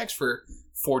trash see- bags for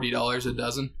 $40 a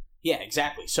dozen. Yeah,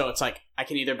 exactly. So it's like I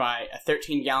can either buy a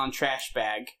 13-gallon trash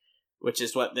bag, which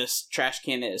is what this trash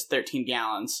can is, 13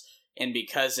 gallons, and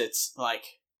because it's like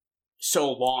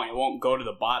so long it won't go to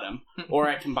the bottom, or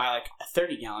I can buy like a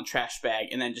 30-gallon trash bag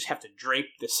and then just have to drape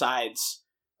the sides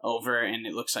over and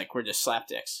it looks like we're just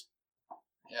slapdicks.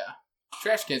 Yeah.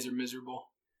 Trash cans are miserable.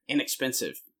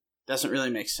 Inexpensive. Doesn't really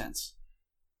make sense.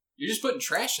 You're just putting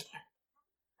trash in there.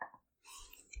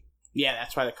 Yeah,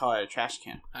 that's why they call it a trash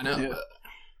can. I know. Yeah.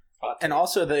 And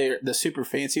also, the super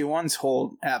fancy ones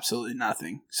hold absolutely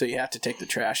nothing. So you have to take the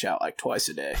trash out like twice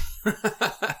a day.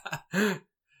 But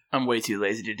I'm way too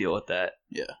lazy to deal with that.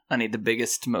 Yeah. I need the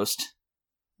biggest, most.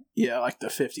 Yeah, like the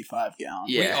 55 gallon.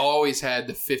 we always had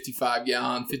the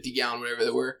 55-gallon, 50-gallon, whatever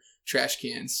they were, trash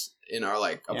cans in our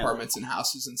like Yeah. apartments and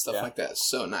houses and stuff Yeah. like that.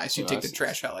 So nice. You Yeah, take the that's-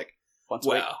 trash out like, Once a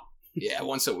week. wow. Yeah,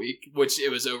 once a week, which it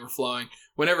was overflowing.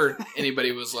 Whenever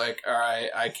anybody was like, all right,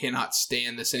 I cannot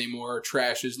stand this anymore.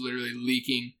 Trash is literally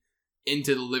leaking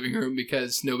into the living room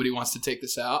because nobody wants to take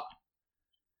this out.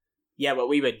 Yeah, what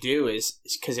we would do is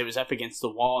because it was up against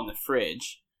the wall in the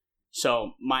fridge.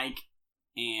 So Mike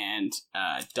and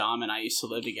Dom and I used to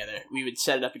live together. We would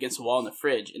set it up against the wall in the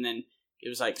fridge, and then it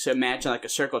was like, so imagine like a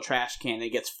circle trash can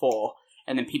that gets full,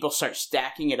 and then people start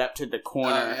stacking it up to the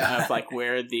corner yeah. of like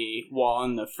where the wall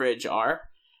and the fridge are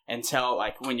until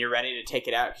like when you're ready to take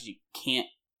it out because you can't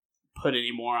put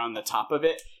any more on the top of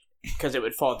it because it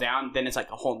would fall down. Then it's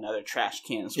like a whole nother trash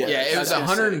can as well. Yeah, it was I was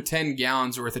gonna 110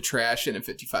 gallons worth of trash in a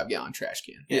 55-gallon trash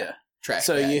can. Yeah. Trash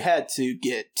So bag. you had to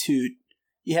get two.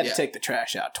 You had Yeah. to take the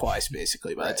trash out twice,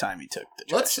 basically. By Right. the time you took the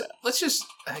trash out. Let's just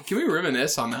can we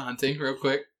reminisce on the hunting real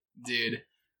quick, dude?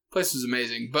 Place was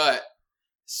amazing, but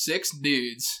 6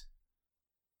 dudes,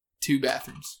 2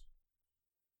 bathrooms.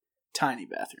 Tiny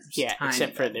bathrooms. Yeah, Tiny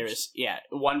except for bathrooms. there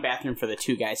was one bathroom for the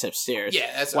 2 guys upstairs.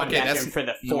 Yeah, that's one okay. bathroom That's for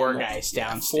the 4 normal. guys Yeah,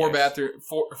 downstairs.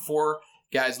 four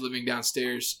guys living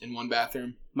downstairs in one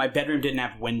bathroom. My bedroom didn't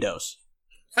have windows.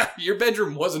 Your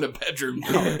bedroom wasn't a bedroom.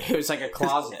 No, it was like a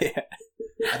closet. Yeah.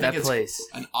 I think That it's place.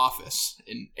 an office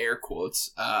in air quotes.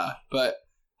 But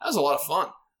that was a lot of fun.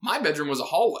 My bedroom was a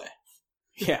hallway.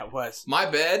 Yeah, it was. My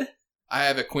bed, I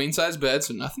have a queen size bed,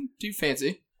 so nothing too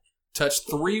fancy. Touched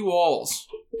 3 walls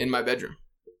in my bedroom.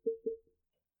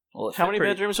 Well, it How fit many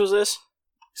pretty- bedrooms was this?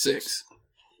 6.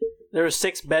 There were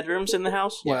 6 bedrooms in the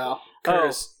house. Well, Oh,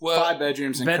 Curtis, well, 5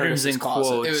 bedrooms and bedrooms Curtis's in closet.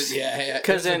 quotes. It was yeah.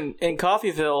 Because in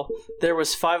Coffeyville, there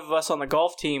was 5 of us on the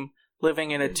golf team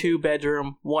living in a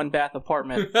 2-bedroom, 1-bath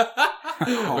apartment.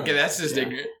 Okay, that's just Yeah.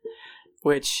 ignorant.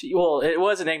 Which, well, it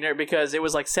wasn't ignorant because it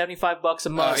was like $75 a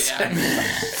month Oh,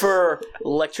 yeah. for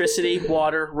electricity,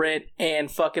 water, rent, and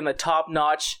fucking the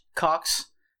top-notch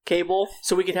Cox cable.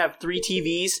 So we could have 3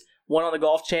 TVs, one on the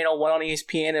Golf Channel, one on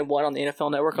ESPN, and one on the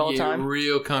NFL Network all the You're time.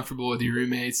 real comfortable with your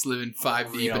roommates living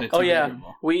 5 deep in a 2 Oh yeah, bedroom.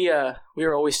 we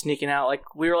were always sneaking out. Like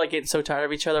we were like getting so tired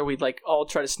of each other, we'd like all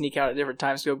try to sneak out at different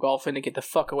times to go golfing to get the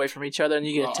fuck away from each other. And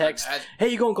you get a text, "Hey,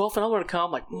 you going golfing? I want to come."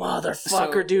 I'm like,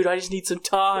 motherfucker, So- dude, I just need some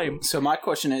time. So my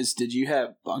question is, did you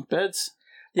have bunk beds?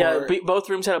 Yeah, Or- both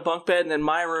rooms had a bunk bed, and then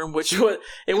my room, which was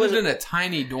It was in a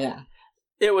tiny dorm.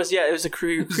 it was a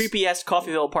creepy ass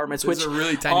Coffeyville apartments. It was Which a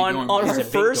really tiny dorm. on It was our a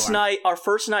big first dorm.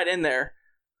 night, in there,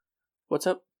 what's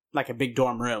up? Like a big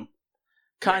dorm room.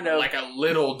 Kind of. like a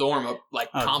little dorm,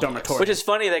 like complex. dormitory. Which is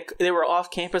funny that they were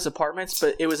off-campus apartments,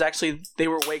 but it was actually they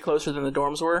were way closer than the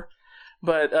dorms were.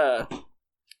 But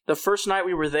the first night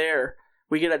we were there,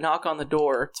 we get a knock on the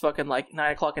door. It's fucking like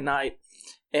 9:00 at night,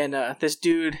 and this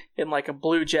dude in like a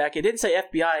blue jacket. It didn't say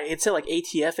FBI. It said like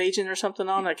ATF agent or something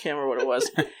on it. I can't remember what it was.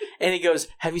 And he goes,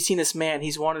 "Have you seen this man?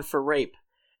 He's wanted for rape."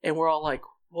 And we're all like,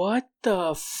 "What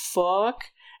the fuck?"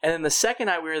 And then the second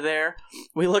night we were there,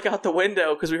 we look out the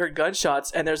window because we heard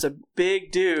gunshots, and there's a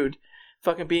big dude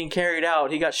fucking being carried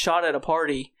out. He got shot at a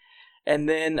party. And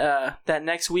then that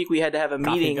next week we had to have a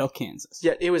meeting. Coffeyville, Kansas.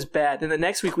 Yeah, it was bad. Then the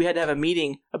next week we had to have a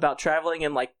meeting about traveling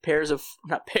in like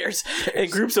in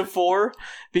groups of 4,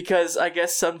 because I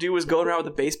guess some dude was going around with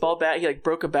a baseball bat. He like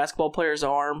broke a basketball player's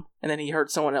arm, and then he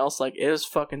hurt someone else. Like it was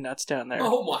fucking nuts down there.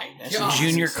 Oh my That's god!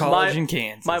 Junior college in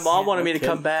Kansas. My mom wanted me to okay.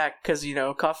 come back because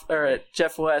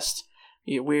Jeff West,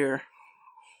 we're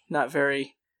not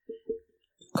very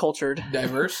cultured.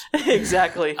 Diverse.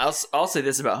 Exactly. I'll say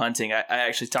this about hunting. I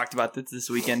actually talked about this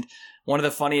weekend. One of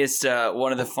the funniest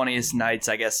nights,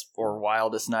 I guess, or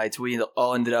wildest nights. We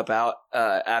all ended up out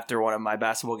after one of my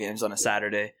basketball games on a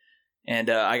Saturday, and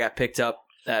I got picked up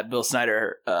at Bill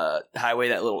Snyder Highway,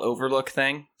 that little overlook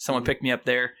thing. Someone picked me up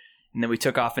there, and then we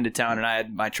took off into town. And I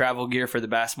had my travel gear for the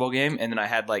basketball game, and then I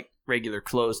had like regular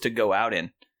clothes to go out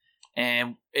in.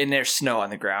 And there's snow on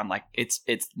the ground, like it's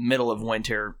middle of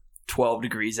winter. 12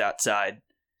 degrees outside,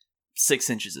 6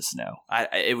 inches of snow.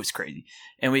 It was crazy.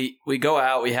 And we go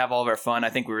out, we have all of our fun. I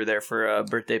think we were there for a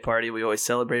birthday party. We always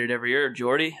celebrated every year.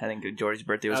 Jordy, I think Jordy's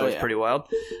birthday was always pretty wild.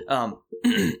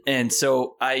 And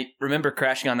so I remember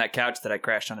crashing on that couch that I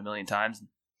crashed on a million times.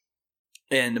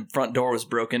 And the front door was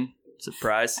broken.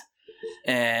 Surprise.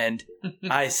 And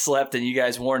I slept, and you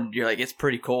guys warned, you're like, it's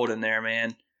pretty cold in there,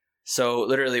 man. So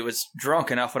literally was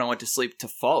drunk enough when I went to sleep to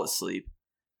fall asleep.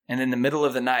 And in the middle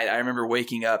of the night, I remember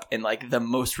waking up and like the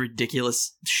most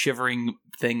ridiculous shivering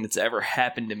thing that's ever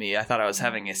happened to me. I thought I was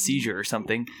having a seizure or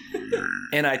something.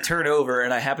 And I turn over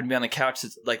and I happen to be on the couch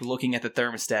that's like looking at the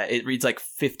thermostat. It reads like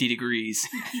 50 degrees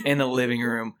in the living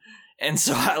room. And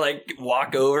so I like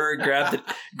walk over,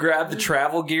 grab the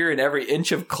travel gear and every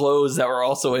inch of clothes that were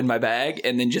also in my bag,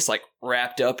 and then just like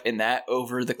wrapped up in that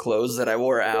over the clothes that I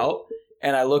wore out.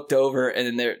 And I looked over,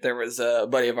 and then there was a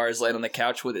buddy of ours laying on the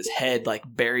couch with his head like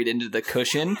buried into the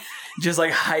cushion, just like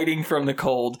hiding from the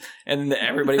cold. And then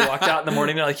everybody walked out in the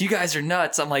morning. They're like, "You guys are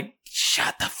nuts." I'm like,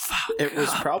 "Shut the fuck It was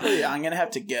up." probably, I'm going to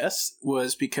have to guess,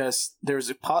 was because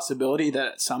there's a possibility that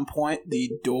at some point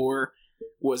the door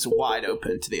was wide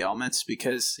open to the elements,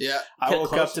 because Yeah. I Get woke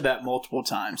close. up to that multiple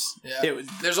times. Yeah. It was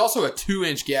There's also a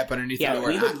 2-inch gap underneath the Yeah, door.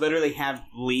 we would literally have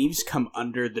leaves come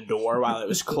under the door while it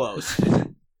was closed.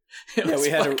 It was we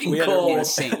had fucking to cold.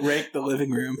 Insane. rake the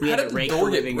living room. We How had did to the rake door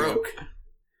the get living broke? room.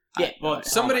 Yeah, well,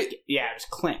 somebody- it was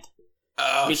Clint.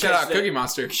 Oh, Because shout out the- Cookie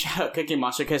Monster. Shout out Cookie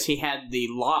Monster because he had the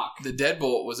lock The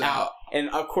deadbolt was out. and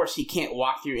of course he can't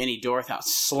walk through any door without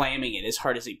slamming it as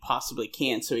hard as he possibly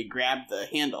can. So he grabbed the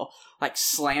handle, like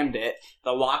slammed it.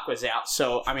 The lock was out.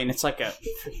 So I mean, it's like a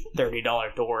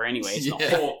 $30 door, anyways. Yeah. The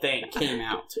whole thing came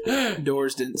out.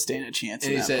 Doors didn't stand a chance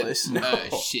And in he that said,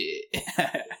 place. shit.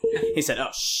 He said,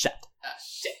 "Oh shit."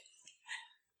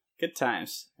 Good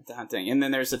times at the hunting. And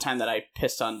then there's the time that I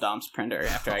pissed on Dom's printer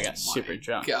after I got super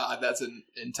drunk. God, that's an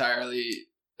entirely...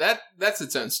 That's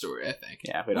its own story, I think.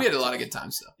 Yeah, We had a lot of good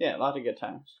times, though. Yeah, a lot of good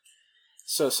times.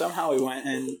 So somehow we went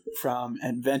in from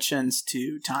inventions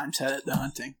to times had at the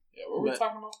hunting. Yeah, what were we But-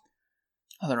 talking about?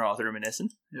 Nothing wrong with reminiscing.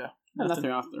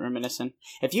 Nothing wrong with reminiscing.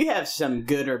 If you have some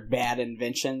good or bad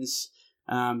inventions,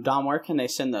 Dom, where can they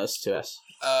send those to us?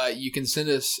 You can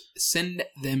send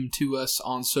them to us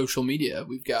on social media.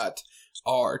 We've got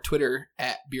our Twitter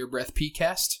at Beer Breath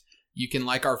PCast. You can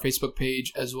like our Facebook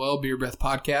page as well, Beer Breath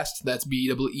Podcast. That's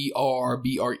BEERBREATH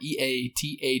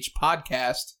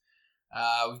podcast.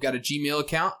 We've got a Gmail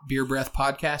account,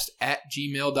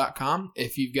 beerbreathpodcast@gmail.com.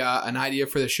 If you've got an idea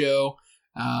for the show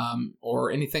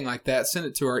or anything like that, send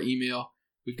it to our email.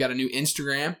 We've got a new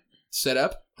Instagram set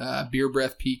up, Beer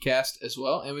Breath PCast as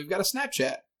well. And we've got a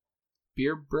Snapchat,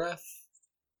 Beer Breath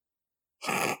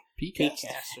PCast.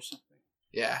 PCast or something.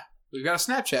 Yeah, we've got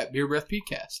a Snapchat, Beer Breath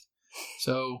PCast.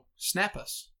 So snap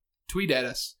us, tweet at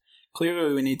us.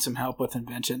 Clearly, we need some help with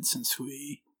inventions since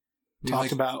we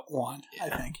talked about one, I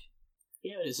think.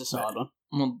 Yeah, it is a solid one.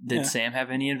 Well, did Yeah. Sam have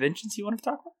any inventions you want to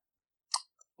talk about?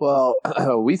 Well,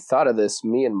 we thought of this,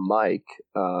 me and Mike,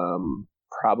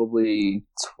 probably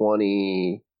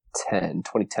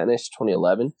 2010-ish,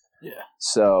 2011. Yeah.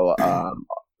 So,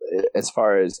 as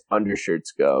far as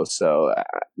undershirts go, so I'm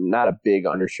not a big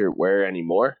undershirt wearer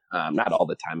anymore. Not all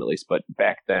the time, at least, but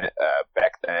back then,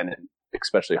 and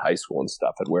especially high school and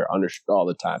stuff, I'd wear undershirt all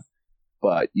the time.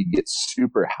 But you get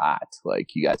super hot, like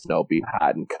you guys know, being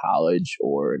hot in college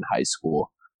or in high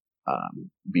school,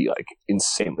 be like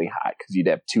insanely hot because you'd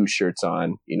have two shirts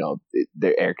on. You know,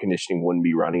 the air conditioning wouldn't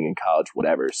be running in college,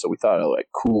 whatever. So we thought of like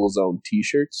Cool Zone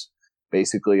T-shirts.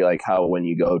 Basically, like how when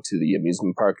you go to the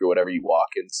amusement park or whatever, you walk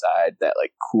inside that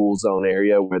like Cool Zone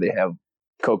area where they have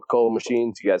Coca-Cola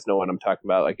machines. You guys know what I'm talking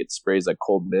about? Like it sprays like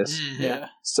cold mist. Mm-hmm. Yeah.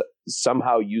 So,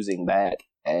 somehow using that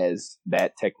as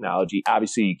that technology.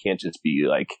 Obviously, you can't just be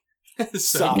like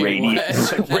radiating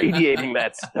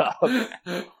that stuff.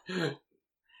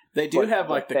 They do But- have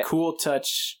like but the that- Cool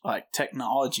Touch like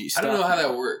technology I stuff. don't know how now.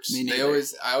 that works. Me I neither.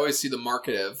 always see the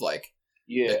market of like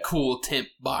Yeah. the cool temp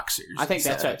boxers. I think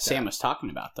and that's stuff what like Sam that. was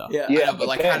talking about, though. Yeah. Yeah, but,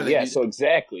 like, how do they do so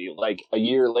exactly. Like a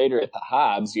year later at the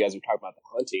Hobbs, you guys were talking about the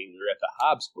hunting. We were at the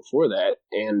Hobbs before that,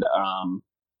 and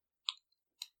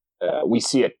we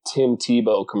see a Tim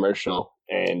Tebow commercial,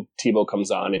 and Tebow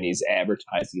comes on and he's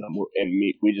advertising them, and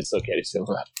we just look at each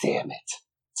other like, "Damn it,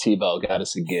 Tebow got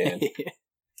us again."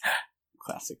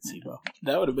 Classic Tebow.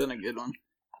 That would have been a good one.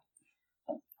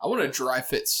 I want a dry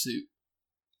fit suit.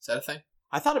 Is that a thing?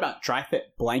 I thought about dry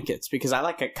fit blankets because I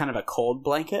like a kind of a cold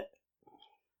blanket.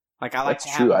 Like I like That's to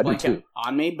have true, a I do blanket too.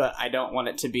 on me, but I don't want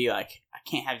it to be like I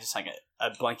can't have just like a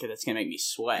blanket that's gonna make me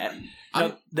sweat.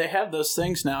 No, they have those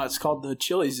things now. It's called the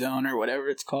Chili Zone or whatever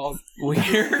it's called.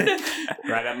 Weird.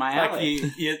 Right up my Like alley.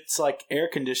 it's like air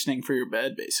conditioning for your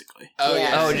bed, basically. Oh Yeah,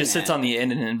 yeah. Oh, I've it seen just sits that. on the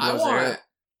end and then I blows air. want.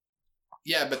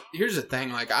 Yeah, but here's the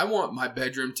thing. Like, I want my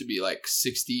bedroom to be like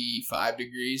 65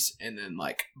 degrees and then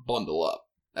like bundle up.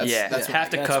 That's Have what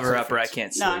to that's cover up or I perfect.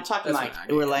 can't sleep. No, I'm talking That's like when I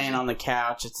get we're laying cozy. on the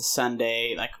couch. It's a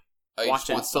Sunday, like I just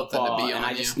watching want something football, to be and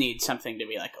on I just you. need something to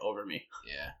be like over me.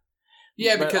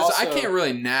 Yeah, But because I also- can't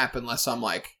really nap unless I'm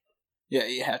like. Yeah,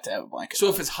 you have to have a blanket. So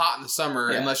if it's hot in the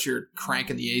summer, Yeah. unless you're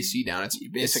cranking the AC down, it's you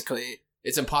basically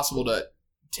it's impossible to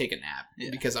take a nap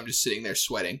because I'm just sitting there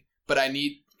sweating. But I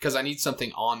need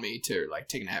something on me to like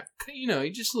take a nap. You know,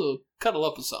 you just a little cuddle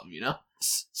up with something. You know.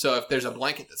 So if there's a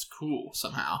blanket that's cool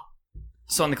somehow.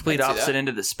 So on the complete I'd see opposite that. end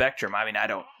of the spectrum, I mean, I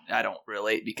don't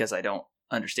relate because I don't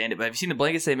understand it. But have you seen the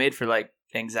blankets they made for like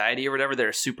anxiety or whatever?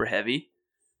 They're super heavy.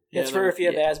 It's for if you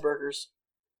have Asperger's.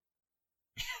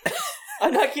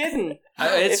 I'm not kidding.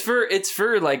 It's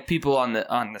for like people on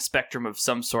the spectrum of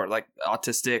some sort, like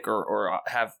autistic or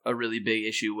have a really big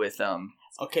issue with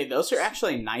Okay, those are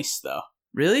actually nice though.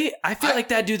 Really, I feel like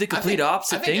that do the complete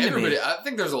opposite thing to me. I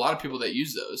think there's a lot of people that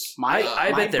use those.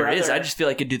 I my bet there is. brother- I just feel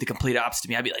like it'd do the complete opposite to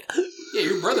me. I'd be like, Yeah,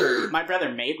 your brother. My brother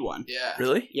made one. Yeah.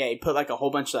 really? Yeah, he put like a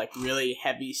whole bunch of like really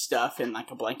heavy stuff in like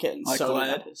a blanket and Like sewed it lead?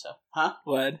 up and stuff. Huh?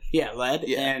 lead. Yeah, lead.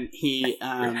 Yeah. And he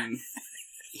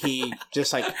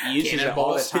just like uses it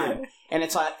all the Cannonballs. time. and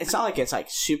it's not like it's like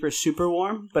super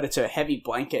warm, but it's a heavy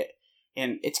blanket,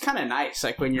 and it's kind of nice.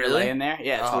 Like when you're Really? laying there,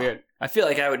 yeah, it's Oh. weird. I feel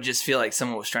like I would just feel like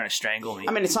someone was trying to strangle me.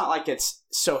 I mean, it's not like it's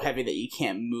so heavy that you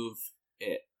can't move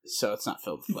it, so it's not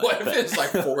filled with lead. What if but- it's like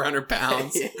 400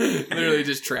 pounds? Literally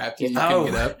just trapped and you Oh.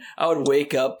 couldn't get up. I would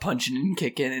wake up punching and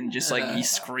kicking and just like be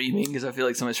screaming because I feel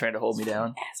like someone's trying to hold me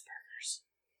down.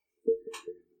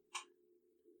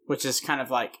 which is kind of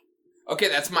like Okay,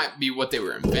 that might be what they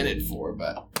were invented for,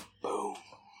 but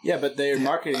Yeah, but they're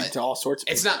marketing to all sorts of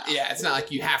it's people. not. Yeah, it's not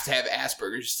like you have to have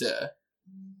Asperger's to.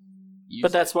 Use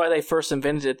But that's why they first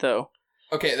invented it, though.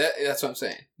 okay. That's what I'm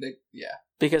saying. Yeah.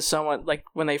 Because someone, like,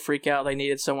 when they freak out, they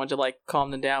needed someone to, like,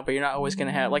 calm them down. But you're not always going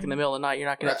to have, like, in the middle of the night, you're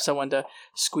not going to have someone to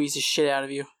squeeze the shit out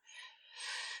of you.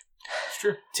 It's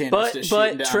true. Tanner's But- just but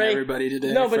shooting down Trey- everybody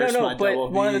today. No, but First no. my But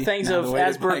double one of the B, things now of the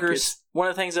weighted Asperger's, blankets. one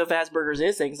of the things of Asperger's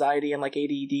is anxiety and, like,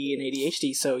 ADD and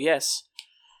ADHD. So, yes,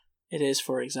 it is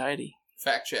for anxiety,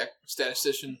 Fact check.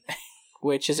 Statistician.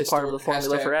 which is a part of the Historic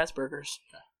formula hashtag. for Asperger's.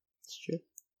 it's true.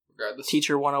 Regardless.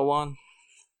 Teacher 101.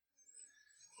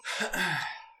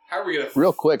 How are we gonna?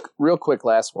 Real quick,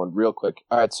 last one, real quick.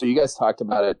 All right, so you guys talked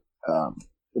about it,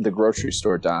 the grocery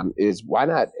store, Don, is why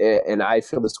not, and I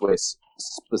feel this way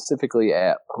specifically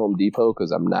at Home Depot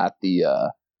because I'm not the,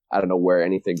 I don't know where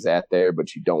anything's at there,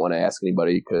 but you don't want to ask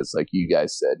anybody because like you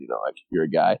guys said, you know, like you're a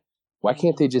guy. Why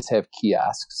can't they just have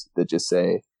kiosks that just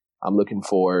say, I'm looking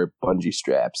for bungee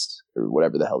straps or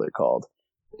whatever the hell they're called.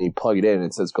 And you plug it in and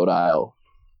it says go to aisle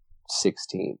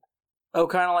 16. Oh,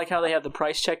 kind of like how they have the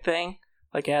price check thing,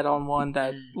 like add on one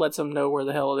that lets them know where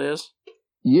the hell it is.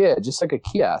 Yeah, just like a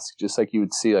kiosk, just like you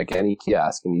would see like any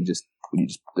kiosk, and you just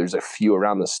there's a few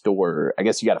around the store. I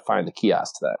guess you got to find the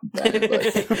kiosk that.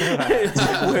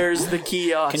 Where's the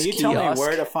kiosk? Can you tell me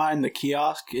where to find the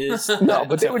kiosk is? No,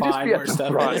 but they to would just find be where at the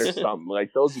stuff front or is? something.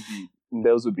 Like those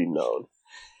would be known.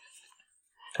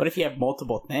 What if you have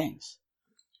multiple things?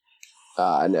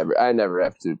 I never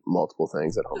have to do multiple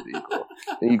things at Home Depot.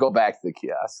 And you go back to the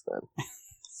kiosk then.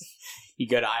 You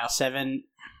go to aisle 7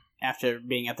 after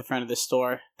being at the front of the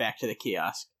store, back to the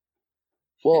kiosk.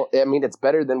 Well, I mean, it's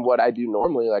better than what I do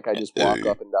normally. Like I just walk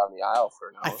up and down the aisle for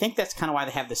an hour. I think that's kind of why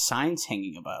they have the signs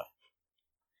hanging above.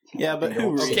 Yeah, but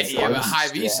who reads Okay, yeah, but those?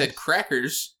 Hy-Vee said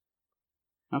crackers.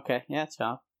 Okay, yeah, it's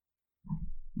valid.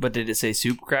 But did it say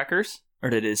soup crackers or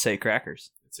did it say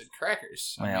crackers? It said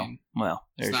crackers. Well,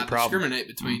 It's there's not your problem. discriminate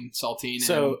between saltine and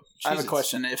So I have a Cheez-Its.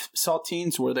 question: if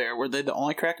saltines were there, were they the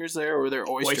only crackers there, or were there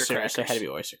oyster crackers? There had to be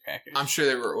oyster crackers. I'm sure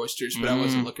there were oysters, but I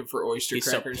wasn't looking for oyster Be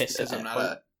so crackers pissed because at I'm that not point.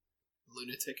 a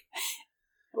lunatic.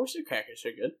 Oyster crackers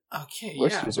are good. Okay,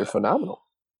 Oysters yeah. are phenomenal.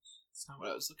 That's not what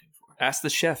I was looking for. Ask the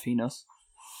chef, he knows.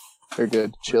 They're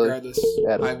good. Chili. Regardless,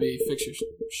 Adam. Hy-Vee, fix your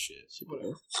shit.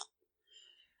 Whatever.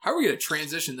 How are we going to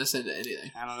transition this into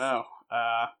anything? I don't know.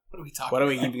 What are we talking What are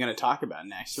we about? even going to talk about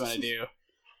next? You want to do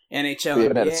NHL? We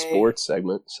haven't had a NBA? sports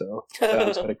segment, so that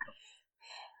was kinda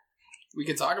We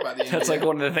can talk about the That's NBA. like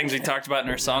one of the things we talked about in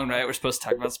our song, right? We're supposed to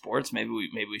talk about sports. Maybe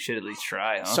we should at least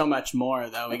try, huh? So much more,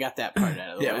 though. We got that part out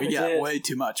of the Yeah, way. we got way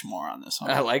too much more on this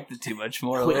one. I like the too much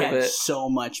more a We little had bit. so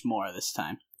much more this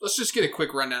time. Let's just get a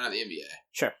quick rundown of the NBA.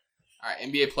 Sure. All right,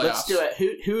 NBA playoffs. Let's do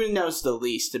it. Who knows the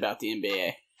least about the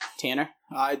NBA? Tanner?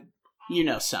 You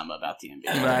know some about the NBA.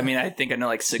 I mean, I think I know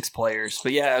like 6 players,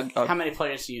 but yeah. How many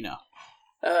players do you know?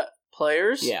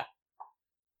 Players? Yeah.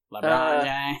 LeBron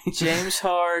James. James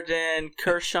Harden,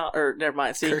 Kershaw, or never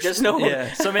mind. See, Kershaw- just no.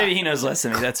 Yeah, so maybe he knows less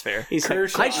than me. That's fair. He's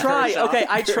I tried. Okay,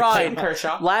 I tried.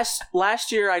 Kershaw.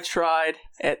 Last year, I tried.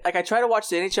 I tried to watch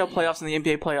the NHL playoffs and the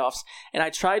NBA playoffs, and I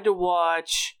tried to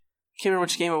watch. I can't remember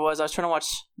which game it was. I was trying to watch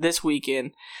this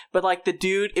weekend, but like the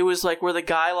dude, it was like where the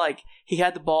guy like he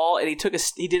had the ball and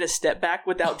he did a step back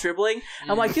without dribbling.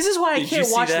 I'm like, this is why I Did you can't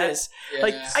see watch that? this. Yeah.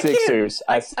 Like I can't. Sixers.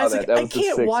 I saw was that. like, That I was the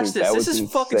can't watch Sixers. this. That This was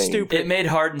is fucking insane. stupid. It made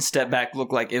Harden's step back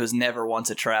look like it was never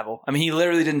once a travel. I mean, he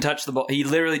literally didn't touch the ball. He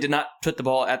literally did not put the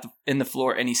ball in the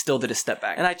floor, and he still did a step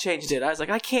back. And I changed it. I was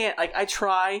like, I can't. Like I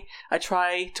try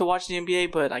to watch the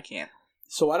NBA, but I can't.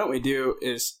 So what don't we do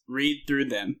is read through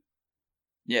them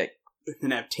Yeah.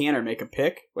 and have Tanner make a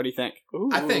pick? What do you think?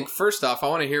 I think first off, I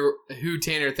want to hear who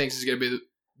Tanner thinks is going to be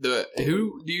the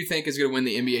who do you think is going to win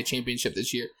the NBA championship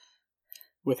this year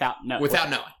Without knowing.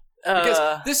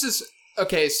 because this is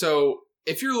okay. So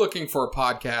if you're looking for a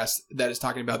podcast that is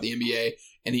talking about the NBA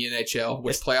and the NHL,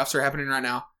 which playoffs are happening right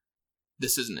now,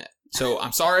 this isn't it. So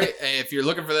I'm sorry if you're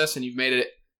looking for this and you've made it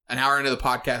an hour into the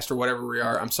podcast or whatever we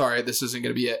are. I'm sorry, this isn't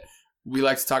going to be it. We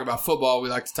like to talk about football. We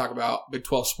like to talk about Big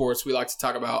 12 sports. We like to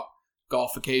talk about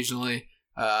golf occasionally.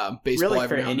 Baseball really,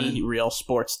 for every now and any then. real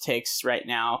sports takes right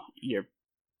now, And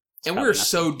probably we're not.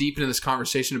 so deep into this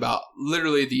conversation about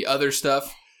literally the other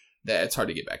stuff that it's hard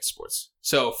to get back to sports.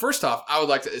 So first off, I would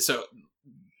like to. So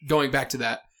going back to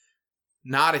that,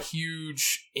 not a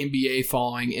huge NBA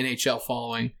following, NHL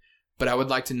following, but I would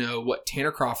like to know what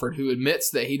Tanner Crawford, who admits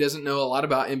that he doesn't know a lot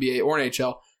about NBA or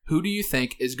NHL, who do you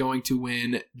think is going to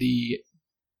win the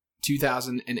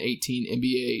 2018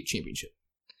 NBA championship?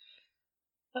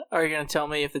 Are you going to tell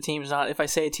me if the team's not? If I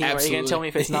say a team, are you Absolutely. going to tell me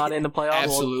if it's not in the playoffs?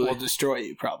 Absolutely. We'll destroy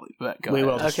you probably, but go We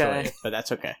ahead. will destroy Okay. it, but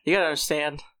that's okay. You got to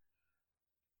understand.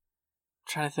 I'm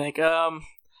trying to think.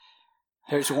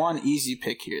 There's one easy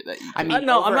pick here that you. I could- mean,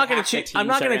 No, I'm over not going half to the choose. I'm teams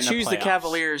not are going in to the choose the playoffs.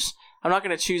 Cavaliers. I'm not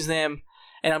going to choose them,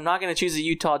 and I'm not going to choose the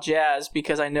Utah Jazz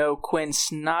because I know Quinn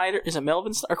Snyder. Is it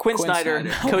Melvin or Quinn Snyder? Snyder.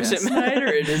 Coach Quinn at Snyder,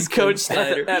 it is Quinn coach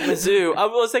Snyder. at Mizzou. I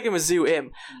was thinking Mizzou.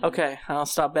 Okay, I'll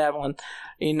stop babbling.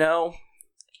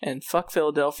 And fuck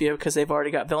Philadelphia because they've already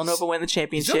got Villanova win the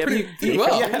He's done championship. pretty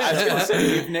well. Yeah, I was gonna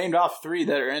say you've named off 3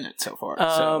 that are in it so far.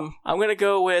 So I'm gonna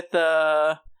go with.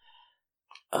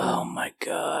 Oh my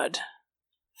god,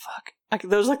 fuck!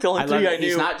 Those are like the only I love 3 I it.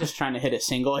 He's knew. not just trying to hit a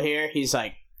single here. He's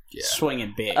like Yeah.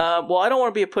 swinging big. Well, I don't want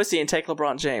to be a pussy and take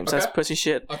LeBron James. That's Okay. pussy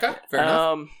shit. Okay, fair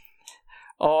enough.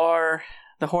 Or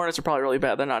the Hornets are probably really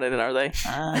bad. They're not in it, are they?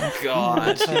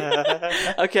 God.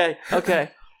 Okay.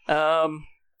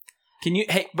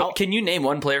 Can you name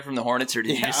one player from the Hornets, or did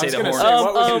you Yeah, just I say was the gonna Hornets? say,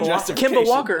 what was your justification? Kemba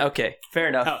Walker. Okay, fair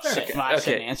enough. Oh shit! Well, I should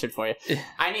have Okay. answered for you.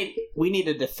 We need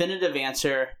a definitive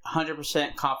answer,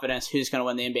 100% confidence. Who's going to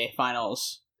win the NBA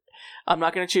Finals? I'm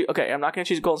not gonna choose. Okay, I'm not gonna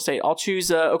choose Golden State. I'll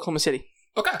choose Oklahoma City.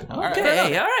 Okay. Okay, all right,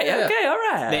 Yeah. okay, all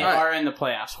right. They All right. are in the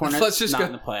playoffs. Hornets Let's just not go-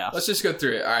 in the playoffs. Let's just go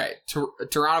through it. All right.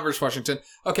 Toronto versus Washington.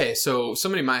 Okay, so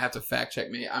somebody might have to fact check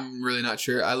me. I'm really not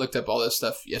sure. I looked up all this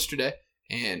stuff yesterday,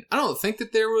 and I don't think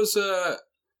that there was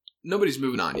nobody's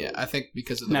moving on yet. I think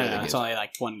because of the way the no, games it's are. only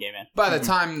like one game in. By the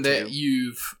time that Two.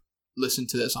 you've listened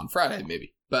to this on Friday,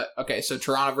 maybe. But okay, so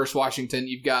Toronto versus Washington.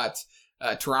 You've got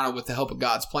Toronto with the help of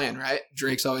God's plan, right?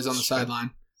 Drake's always on the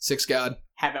sideline. Six God.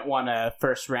 Haven't won a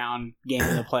first round game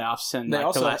in the playoffs in They like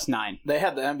also- the last 9. they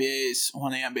have one of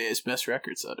the NBA's best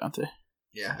records, though, don't they?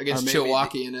 Yeah, against Or maybe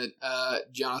Milwaukee and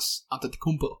Giannis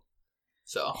Antetokounmpo.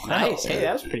 So Nice. Hey,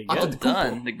 that was pretty Antetokounmpo. good.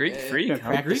 Done. The Greek Yeah, freak. Been huh?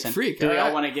 Greek practicing. freak. Do we All all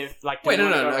right. want to give like? do Wait, we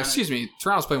wanna go no. around- Excuse me.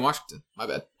 Toronto's playing Washington. My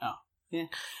bad.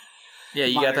 Yeah,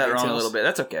 you Minor got that wrong a details. little bit.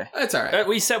 That's okay. That's all right.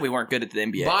 We said we weren't good at the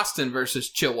NBA. Boston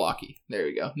versus Milwaukee. There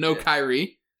we go. No Yeah.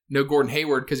 Kyrie. No Gordon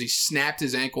Hayward because he snapped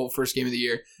his ankle first game of the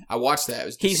year. I watched that. It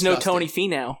was He's no disgusting. Tony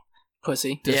Finau,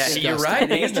 pussy. Yeah, Disgusting. you're right.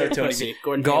 He is no Major Tony. pussy.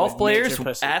 Gordon Golf Hayward, players, major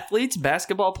pussy. athletes,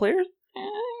 basketball players.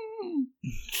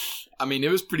 I mean,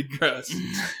 it was pretty gross.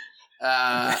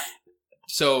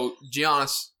 So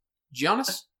Giannis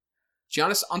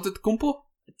Antetokounmpo.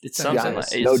 It sounds like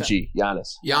Giannis. No G.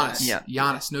 Giannis.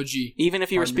 Giannis, no G. Even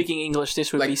if you were Pardon me. speaking English,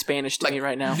 this would Like- be Spanish to me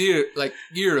right now. Like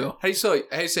Euro. How do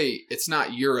you say it's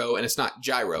not Euro and it's not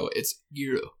gyro? It's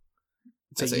Euro.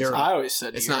 It's a Euro. I always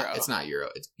said It's Euro. not. It's not Euro.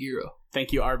 It's Euro.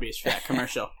 Thank you, Arby's, for that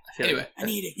commercial. Anyway, I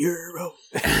need a Euro.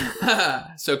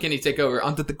 so can he take over?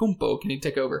 Antetokounmpo, can he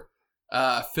take over?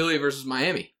 Philly versus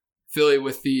Miami. Philly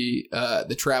with the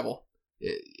travel.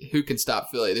 Who can stop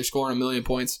Philly? They're scoring 1 million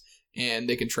points and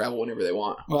they can travel whenever they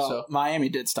want. Well, so Miami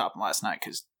did stop him last night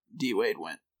because D Wade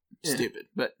went Yeah. stupid.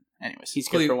 But anyways, He's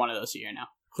good for one of those a year now.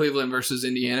 Cleveland versus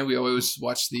Indiana. We always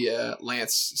watch the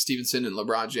Lance Stevenson and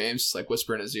LeBron James like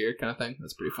whisper in his ear kind of thing.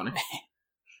 That's pretty funny.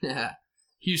 Yeah.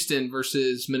 Houston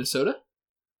versus Minnesota.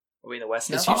 Are we in the West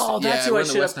now? It's Houston. Oh, that's Yeah, who we're I in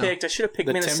the should have West now. picked. I should have picked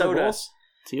the Minnesota. Timberwolves.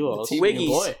 T-Wolves. Wiggies. Your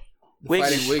boy. The Wiggies.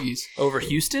 Fighting Wiggies. Over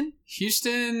Houston?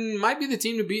 Houston might be the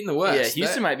team to beat in the West. Yeah,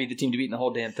 Houston might be the team to beat in the whole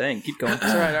damn thing. Keep going.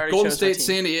 That's all right, I already Golden chose my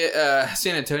State, team.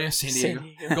 San Antonio. San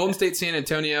Diego. Golden State, San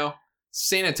Antonio.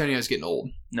 San Antonio's getting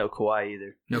old. No Kawhi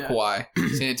either. No Yeah. Kawhi.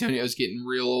 San Antonio's getting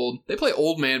real old. They play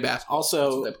old man basketball. Also-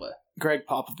 That's what they play. Greg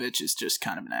Popovich is just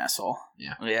kind of an asshole.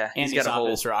 Yeah, And he's he's got a off whole.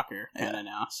 his rocker Yeah.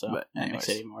 now, so But that makes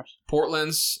it anyways. even worse.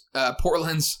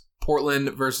 Portland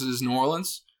versus New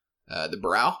Orleans. The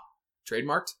brow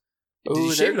trademarked. Did Ooh, you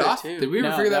they're shave it good, off? too. Did we ever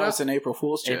No, figure that was out? an April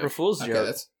Fool's joke. April Fool's Okay, joke.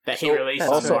 that's That he So- released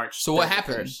Also- March. so. What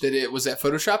 31st. happened? Was that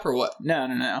Photoshop or what?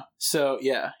 No. So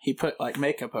yeah, he put like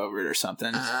makeup over it or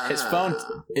something. His phone,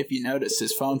 if you notice,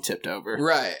 his phone tipped over.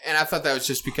 Right, and I thought that was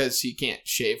just because he can't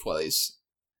shave while he's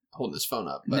holding his phone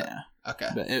up. But Yeah, okay,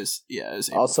 but it was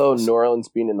April Also, Fool's. New Orleans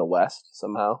being in the West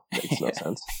somehow makes no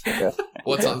sense. Okay.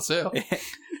 what's on sale?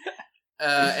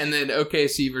 And then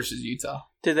OKC versus Utah.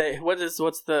 Did they?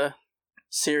 What's the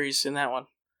series in that one?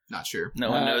 Not sure.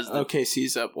 No one knows.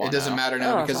 OKC's up 1. It doesn't matter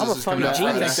now Oh, because I'm this a is coming fucking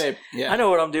out genius. Friday. Yeah. I know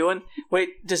what I'm doing.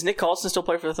 Wait, does Nick Collison still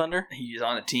play for the Thunder? He's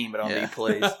on the team, but I don't think Yeah.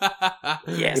 he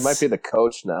plays. Yes. He might be the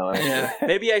coach now. Yeah.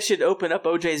 Maybe I should open up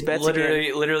OJ's bets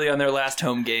again. Literally on their last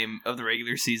home game of the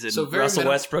regular season, So very Russell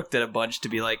minim- Westbrook did a bunch to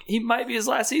be like, he might be his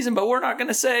last season, but we're not going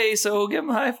to say, so give him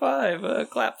a high five,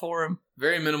 clap for him.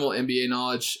 Very minimal NBA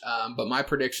knowledge, but my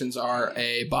predictions are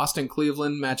a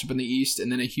Boston-Cleveland matchup in the East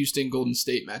and then a Houston-Golden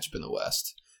State matchup in the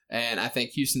West. And I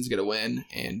think Houston's going to win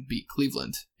and beat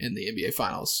Cleveland in the NBA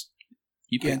Finals.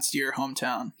 Against your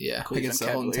hometown. Yeah, Cleveland against the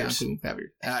Cavaliers. hometown Cleveland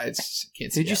Cavaliers.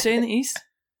 Can't see Did you that. say in the East?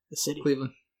 The city.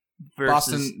 Cleveland?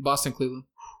 Versus, Boston, Cleveland.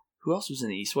 Who else was in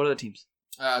the East? What other teams?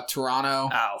 Toronto,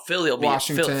 Oh, Philly will be.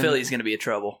 Washington. Philly's going to be a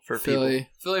trouble for people. Philly.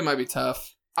 Philly might be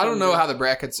tough. I don't know how the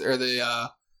brackets or the.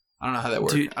 I don't know how that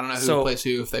works. Dude, I don't know who so- plays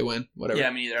who if they win. Whatever. Yeah,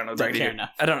 me neither. I don't know. Don't either. care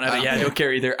enough. I don't know. Yeah, I don't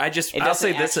care either. It I'll doesn't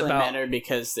say this actually about. matter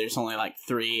because there's only like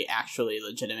 3 actually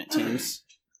legitimate teams.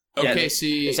 Yeah,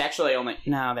 OKC It's actually only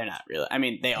no, they're not really. I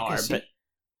mean, they are, OKC? but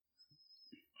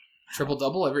triple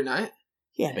double every night.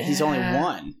 yeah, but he's only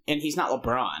one, and he's not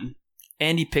LeBron.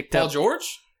 And he picked Paul up.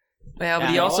 George. Yeah, but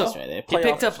Yeah, he also was right. They he play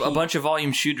picked off up the a Heat. bunch of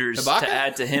volume shooters Ibaka? to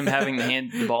add to him having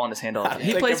the ball in his hand all the time. He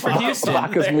Think plays for Ibaka- Houston.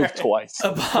 Ibaka's moved twice.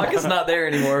 Ibaka's not there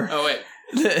anymore. Oh wait.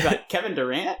 But Kevin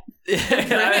Durant,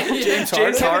 James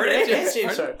Kevin Harden. Durant,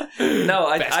 James Harden. No,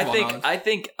 I Basketball knowledge.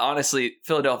 think honestly,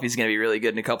 Philadelphia's going to be really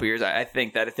good in a couple years. I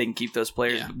think that if they can keep those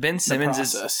players, Yeah. Ben Simmons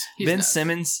is Process. He's Ben nuts.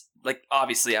 Simmons. Like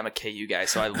obviously, I'm a KU guy,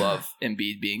 so I love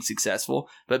Embiid being successful.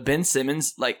 But Ben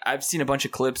Simmons, like I've seen a bunch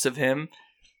of clips of him.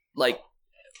 Like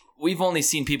we've only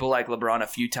seen people like LeBron a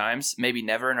few times, maybe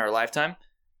never in our lifetime.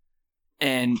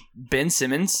 And Ben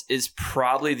Simmons is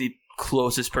probably the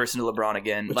closest person to LeBron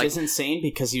again. Which like, is insane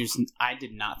because he was. I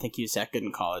did not think he was that good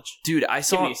in college. dude, I Give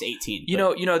saw me he was 18. You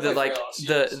but- know the Played like for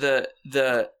LSU.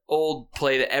 the old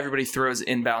play that everybody throws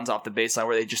inbounds off the baseline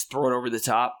where they just throw it over the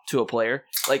top to a player.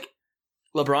 Like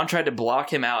LeBron tried to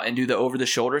block him out and do the over the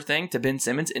shoulder thing to Ben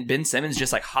Simmons, and Ben Simmons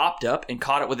just like hopped up and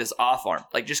caught it with his off arm,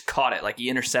 like just caught it, like he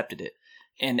intercepted it,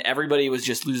 and everybody was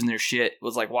just losing their shit.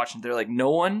 Was like watching. They're like, no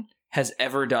one has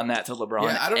ever done that to LeBron.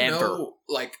 Yeah, I don't ever. know.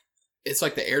 Like it's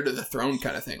like the heir to the throne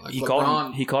kind of thing. Like He LeBron.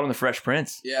 called him the Fresh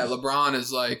Prince. Yeah, LeBron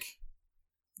is like,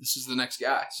 this is the next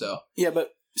guy. So Yeah, but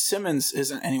Simmons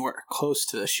isn't anywhere close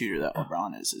to the shooter that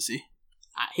LeBron is he?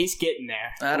 He's getting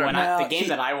there. I don't When know. the game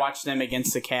that I watched them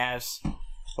against the Cavs,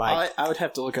 like I would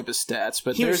have to look up his stats,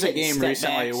 but He was there's a hitting game step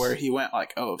recently backs. where he went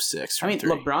like 0 of 6 I from mean, 3.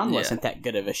 LeBron Yeah. wasn't that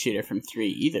good of a shooter from 3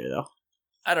 either, though.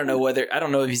 I don't know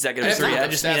if he's that good I of a have to three. look I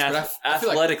up just stats, mean but I feel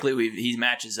like- athletically, he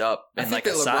matches up. I And think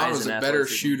like that a LeBron size was and a better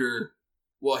athleticism. shooter.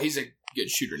 Well, he's a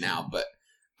good shooter now, but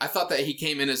I thought that he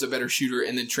came in as a better shooter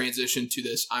and then transitioned to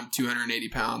this. I'm 280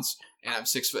 pounds and I'm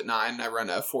 6'9" and I run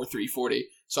a 4.3 40,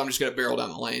 so I'm just gonna barrel down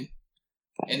the lane.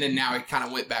 And then now he kind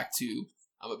of went back to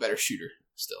I'm a better shooter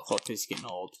still. Well, 'cause he's getting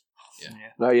old.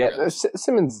 No, yeah,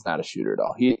 Simmons is not a shooter at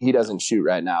all. He doesn't shoot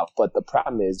right now. But the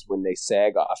problem is when they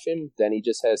sag off him, then he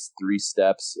just has 3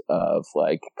 steps of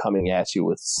like coming at you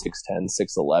with 6'10",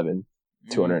 6'11",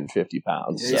 250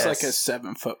 pounds. He's Yes. like a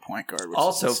 7-foot point guard. Which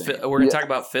Also, is insane. we're going to Yeah. talk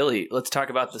about Philly. Let's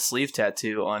talk about the sleeve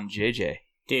tattoo on JJ,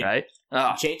 Dude, right?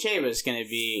 Oh, JJ was going to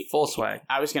be... full swag.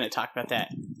 I was going to talk about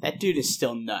that. That dude is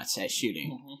still nuts at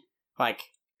shooting. Like,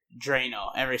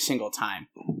 Drano every single time.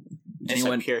 Just he a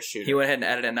went- pure shooter. He went ahead and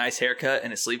added a nice haircut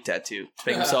and a sleeve tattoo to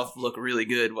make himself look really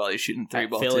good while he's shooting 3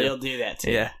 ball Philly too. will do that,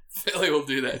 too. Yeah. Philly will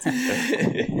do that.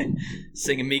 Too.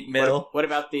 Singing Meek Middle. What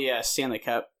about the Stanley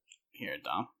Cup here,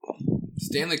 Dom?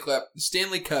 Stanley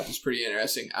Cup is pretty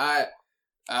interesting. We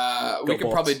Go could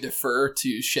Bolts. probably defer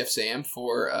to Chef Sam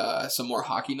for some more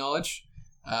hockey knowledge,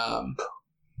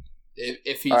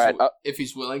 if he's All right, if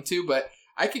he's willing to. But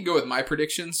I could go with my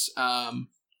predictions. I'm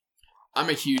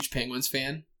a huge Penguins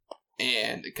fan,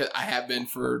 and 'cause I have been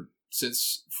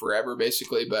since forever,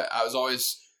 basically. But I was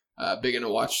always big into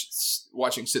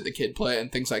watching Sid the Kid play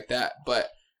and things like that.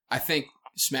 But I think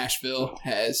Smashville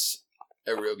has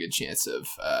a real good chance of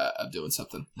doing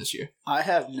something this year. I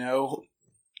have no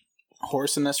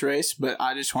horse in this race, but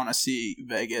I just want to see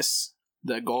Vegas,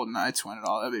 the Golden Knights, win it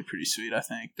all. That'd be pretty sweet, I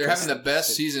think. They're having the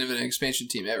best season of an expansion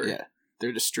team ever. Yeah,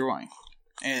 they're destroying,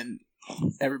 and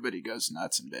everybody goes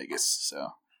nuts in Vegas. So,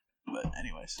 but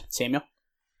anyways, Samuel?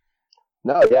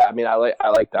 No, yeah, I mean, I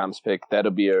like Dom's pick. That'll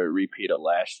be a repeat of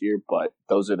last year, but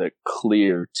those are the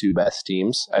clear 2 best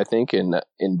teams, I think, in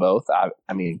both.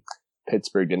 I mean,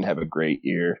 Pittsburgh didn't have a great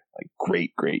year, like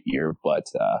great year, but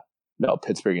no,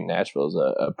 Pittsburgh and Nashville is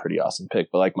a pretty awesome pick.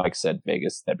 But like Mike said,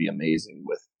 Vegas, that'd be amazing.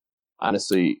 With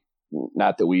honestly,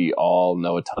 not that we all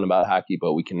know a ton about hockey,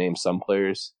 but we can name some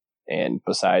players. And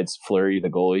besides Fleury, the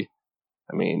goalie,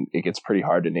 I mean, it gets pretty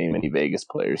hard to name any Vegas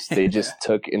players. They just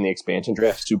took in the expansion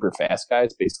draft super fast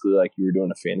guys, basically like you were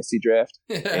doing a fantasy draft.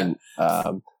 And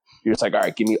you're just like, all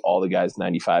right, give me all the guys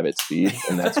 95 at speed.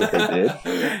 And that's what they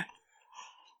did.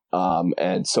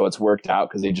 And so it's worked out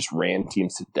because they just ran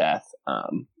teams to death,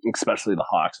 especially the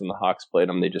Hawks. When the Hawks played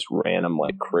them, they just ran them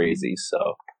like crazy.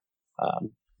 So,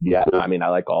 yeah, I mean, I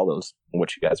like all those, what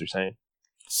you guys are saying.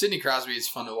 Sidney Crosby is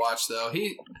fun to watch, though.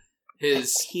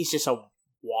 He's just a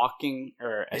walking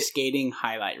or a skating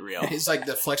highlight reel. His like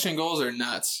deflection goals are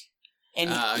nuts. And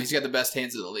he's got the best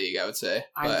hands in the league, I would say.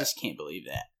 I just can't believe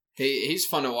that. He's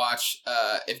fun to watch.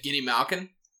 Evgeny Malkin,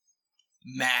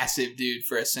 massive dude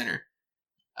for a center.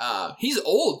 He's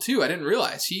old too. I didn't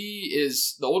realize he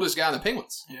is the oldest guy on the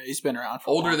Penguins. Yeah, he's been around for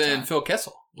older a long than time. Phil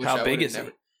Kessel. How big is he?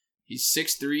 He's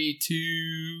 6'3",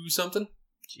 2 something.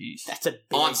 Jeez, That's a big,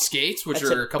 on skates, which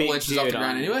that's are a couple big inches off the dude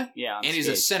ground on- anyway. Yeah, on And he's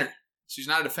a skates. center, so he's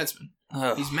not a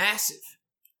defenseman. He's massive.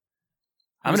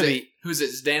 I'm gonna be. Who's it?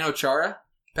 Zdeno Chara?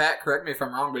 Pat, correct me if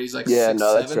I'm wrong, but he's like Yeah, 6'7",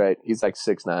 no, that's right. He's like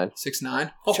 6'9".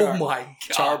 6'9". Oh Char- my god,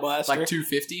 Char Blaster. like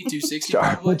 250, 260 Char,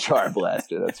 probably. Char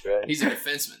Blaster, that's right. He's a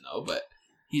defenseman though, but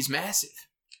he's massive.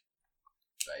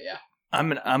 But yeah, I'm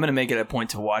gonna make it a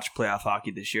point to watch playoff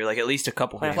hockey this year, like at least a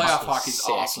couple games. playoff hockey's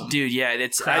sick. awesome, Dude, yeah,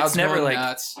 it's Crowd's never going like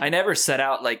nuts. I never set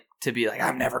out like to be like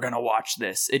I'm never gonna watch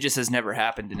this. It just has never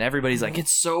happened, and everybody's like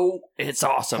it's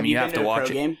awesome. You have been to watch a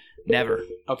pro it. game? Never.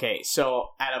 Okay, so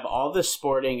out of all the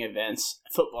sporting events,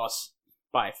 football's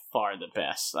by far the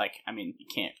best. Like, I mean, you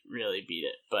can't really beat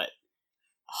it, but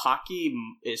hockey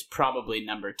is probably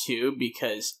number 2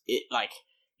 because it, like,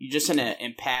 you're just in a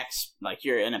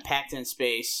you're in a packed in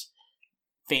space.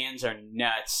 Fans are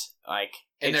nuts. Like,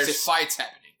 and it's there's just- fights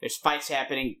happening. There's fights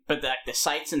happening, but the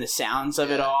sights and the sounds of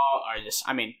it all are just,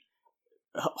 I mean,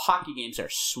 hockey games are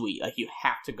sweet. Like, you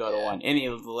have to go to one. Any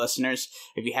of the listeners,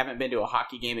 if you haven't been to a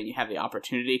hockey game and you have the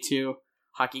opportunity to,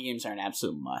 hockey games are an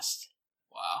absolute must.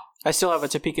 Wow. I still have a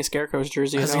Topeka Scarecrows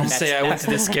jersey. I was at gonna home. say I went to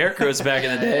the Scarecrows back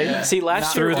in the day. See,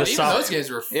 last Through year, the Even soft- those games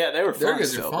were Yeah, they were their fun.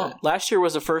 games are still, fun. but- last year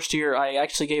was the first year I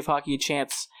actually gave hockey a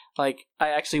chance. Like, I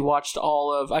actually watched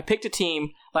I picked a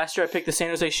team. Last year I picked the San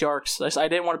Jose Sharks. I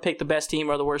didn't want to pick the best team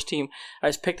or the worst team. I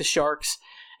just picked the Sharks,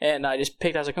 and I was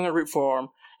like, I'm going to root for them.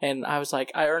 And I was like,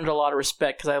 I earned a lot of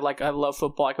respect because I love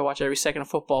football. I could watch every second of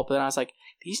football. But then I was like,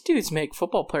 these dudes make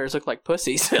football players look like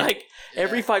pussies. Like,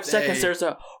 every 5 seconds there's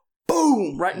a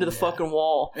boom right into the fucking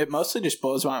wall. It mostly just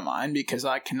blows my mind because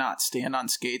I cannot stand on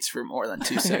skates for more than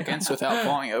 2 seconds without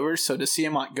falling over. So to see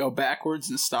him like go backwards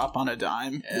and stop on a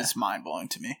dime is mind blowing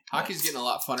to me. Hockey's getting a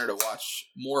lot funner to watch,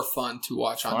 more fun to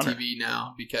watch on Funner. TV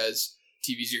now because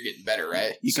TVs are getting better,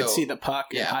 right? You can see the puck.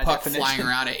 in high puck definition flying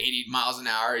around at 80 miles an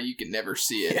hour. You could never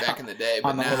see it back in the day, but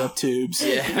on the now little tubes.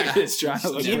 Yeah. It's trying to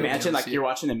look Can you good. imagine, like, see you're it.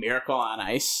 watching the Miracle on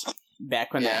Ice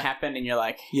back when Yeah. that happened, and you're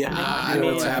like, Yeah, I I know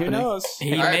mean, what's who happening. knows?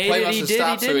 He All right, made play it. must He have did.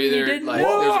 stopped, He so didn't. He either didn't. like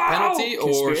there's a penalty or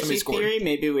somebody Conspiracy scored. theory,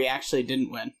 maybe we actually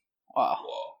didn't win. Wow.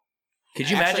 Whoa.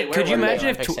 Could you Actually, imagine? where Could you were the imagine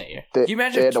if? Olympics that year? They, you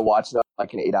imagine they if- had to watch it on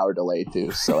like an 8-hour delay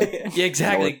too. So like, Yeah,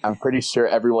 exactly. I'm pretty sure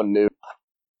everyone knew.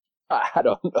 I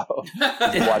don't know.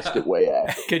 I watched it way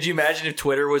after. Could you imagine if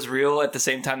Twitter was real at the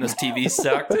same time those TVs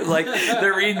sucked? Like,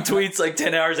 they're reading tweets like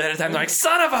 10 hours ahead of time. They're like,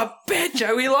 son of a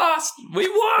bitch, we lost. We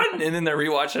won. And then they're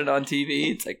rewatching it on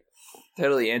TV. It's like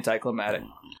totally anticlimactic.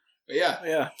 But yeah,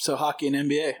 Yeah. So hockey and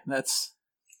NBA. That's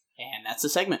And that's the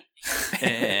segment.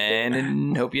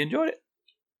 And hope you enjoyed it.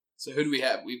 so who do we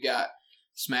have? We've got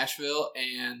Smashville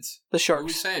and The who are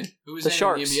we Sharks. saying? Who was The saying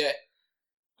Sharks. in the NBA?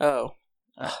 Oh.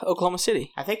 Oklahoma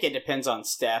City. I think it depends on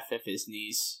Steph if his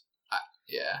knees.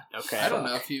 Yeah. Okay. I don't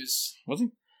know if he was. Was he?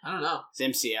 I don't know. His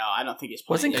MCL. I don't think he's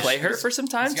playing. Wasn't Clay hurt for some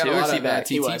time He's got too? a Or lot is he of back?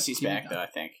 He TT was. He's back though. I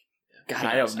think. God,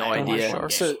 I have no I'm not idea. sure.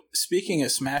 so. Speaking of I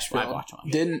Smashville, watch one.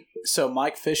 didn't so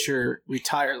Mike Fisher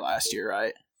retired last year,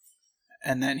 right?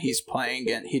 And then he's playing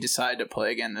again. He decided to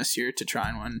play again this year to try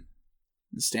and win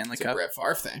the Stanley It's a Cup. Brett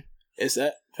Favre thing. Is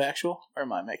that factual, or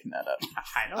am I making that up?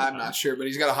 I don't I'm know. not sure, but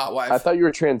he's got a hot wife. I thought you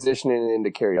were transitioning into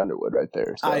Carrie Underwood right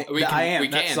there. So. I am. we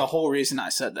That's can. the whole reason I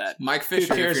said that. Mike Who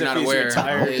Fisher, cares if you're if not he's aware,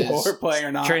 retired is, or playing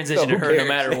or not? Transition to Who her no cares?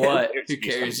 matter what. who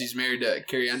cares? He's married to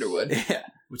Carrie Underwood, Yeah,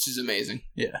 which is amazing.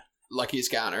 yeah,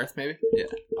 Luckiest guy on earth, maybe.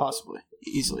 possibly,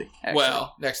 easily. Actually.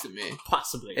 Well, next to me.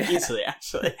 Possibly, easily,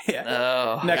 actually.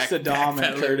 yeah. Oh. Next to Dom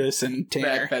and backpedaling. Curtis and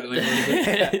Tanner. Backpedaling a little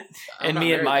bit. I'm And not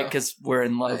me and married, Mike, though. because we're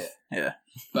in love. Yeah,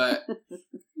 But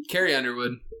Carrie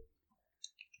Underwood.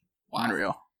 Wow.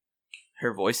 unreal.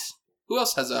 Her voice. Who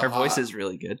else has a Her voice hot is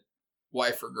really good.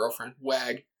 wife or girlfriend?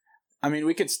 Wag. I mean,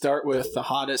 we could start with the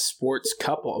hottest sports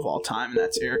couple of all time, and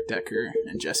that's Eric Decker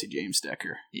and Jesse James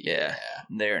Decker. Yeah,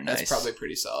 they're nice. That's probably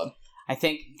pretty solid. I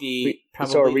think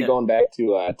probably. So are we going back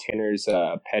to Tanner's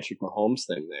Patrick Mahomes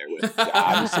thing there? With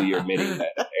obviously you're admitting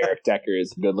that Eric Decker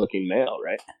is a good-looking male,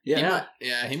 right? Yeah,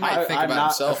 He might think I'm about not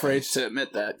himself. afraid to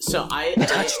admit that. So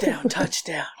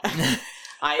Touchdown.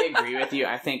 I agree with you.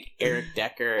 I think Eric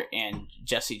Decker and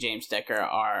Jesse James Decker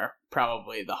are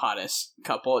probably the hottest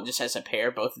couple. Just as a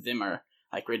pair, both of them are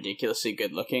like ridiculously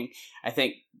good looking. I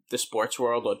think the sports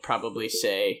world would probably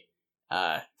say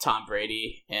Tom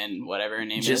Brady and whatever her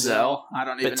name is. Giselle. I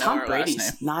don't even But know Tom her Brady's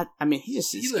last name. not. I mean,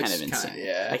 he's looks kind of insane.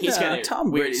 yeah. Like he's got a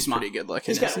Tom weird Brady's smile. pretty good looking.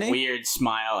 He's got isn't a he? weird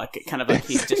smile, like kind of like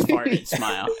he's just farted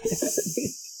smile.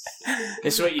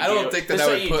 This is what you I do. don't think that This is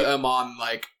I what would you put do. him on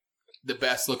like the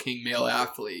best looking male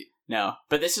athlete. No,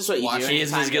 but this is what you Watch- do. he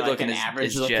isn't Anytime as good you're, like, looking an as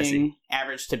average Jesse. looking,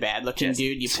 average to bad looking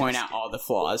Jesse. dude. You point out all the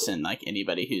flaws in like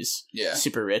anybody who's Yeah.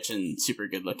 super rich and super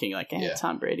good looking. Like, Yeah.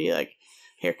 Tom Brady, like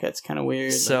haircut's kind of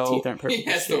weird. So- like, teeth aren't perfect.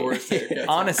 He has the worst haircut.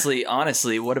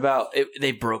 Honestly, what about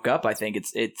they broke up? I think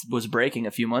it was breaking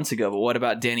a few months ago. But what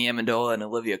about Danny Amendola and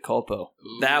Olivia Culpo?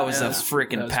 That was yeah. a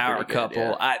freaking That was power pretty good, couple.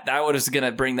 yeah. I was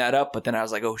gonna bring that up, but then I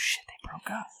was like, oh shit, they broke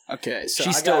up. Okay, so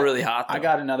She's I still got- really hot. Though. I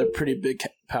got another pretty big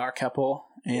power couple,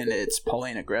 and it's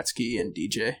Paulina Gretzky and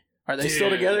DJ. Are they still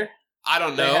Dude. together? I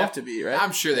don't They know. have to be, right?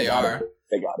 I'm sure they are.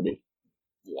 They gotta be.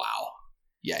 Wow.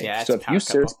 Yeah. Yeah, So it's if a you power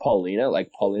search couple. Paulina,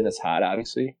 like Paulina's hot,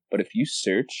 obviously, but if you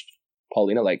search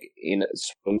Paulina like in a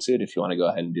swimsuit, if you want to go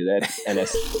ahead and do that,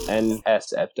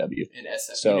 NSFW. In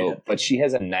SF. So, but she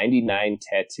has a 99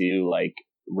 tattoo like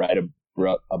right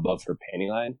above her panty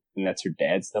line, and that's her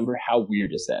dad's number. How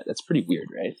weird is that? That's pretty weird,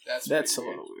 right? That's That's a pretty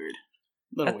little weird.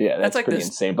 Little Yeah, that's like pretty this-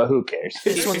 insane. But who cares?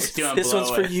 This one's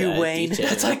for you, Wayne.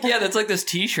 That's like those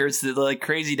T-shirts that like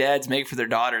crazy dads make for their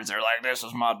daughters. They're like, "This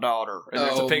is my daughter," and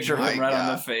there's a Oh picture of my him right on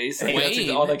God. the face. Wayne Like, that's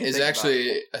all they can is think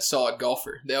actually a solid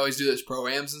golfer. They always do those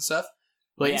pro-ams and stuff.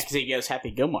 Well, yeah, because he goes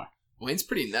Happy Gilmore. Wayne's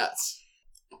pretty nuts.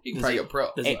 He can Does probably he- go pro.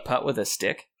 about. Does Hey. he putt with a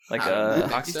stick, like I don't a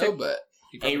think hockey so, stick? but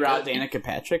he probably A-Rod, could. Danica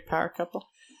Patrick, power couple.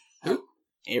 Who?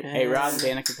 A-Rod,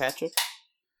 Danica Patrick.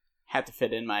 Had to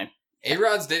fit in my.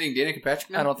 A-Rod's dating Danica Patrick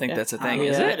now? I don't think that's a thing. Oh,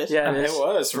 Is yeah, it? it is. Yeah, it is.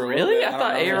 was for a Really? little bit. I thought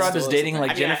don't know if it A-Rod still was is. dating like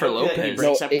I mean, Jennifer I hope that he Lopez.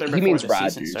 breaks No, up with her he before means the season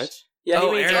Rodgers. starts. Yeah, he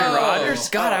Oh, means Aaron Oh. Rodgers.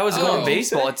 God, I was Oh. going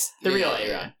baseball. It's The real Yeah.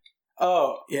 A-Rod.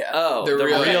 Oh, yeah. the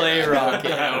real A-Rod. A-Rod.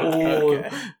 Okay.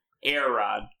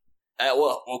 A-Rod.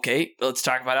 Well, okay. Let's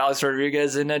talk about Alex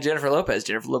Rodriguez and Jennifer Lopez.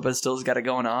 Jennifer Lopez still's got it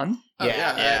going on. Oh, Yeah,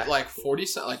 yeah, yeah. at like 40,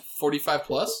 like 45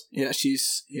 plus. Yeah,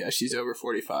 she's over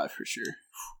 45 for sure.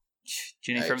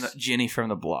 Jenny Yikes. from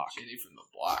the block. Jenny from the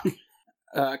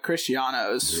block.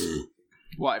 Cristiano's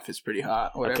wife is pretty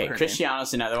hot. Whatever Okay, her name.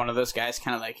 Cristiano's another one of those guys,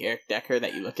 kind of like Eric Decker,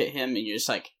 that you look at him and you're just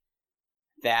like,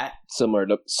 that, Similar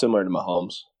to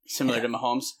Mahomes. similar to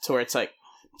Mahomes, to where it's like,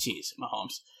 geez,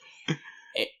 Mahomes.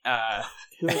 Who are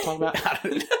we talking about?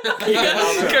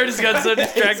 Curtis got so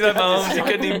distracted by Mahomes he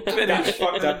couldn't even Got finish.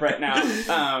 fucked up right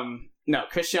now. No,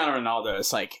 Cristiano Ronaldo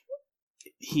is like,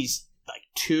 he's like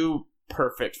too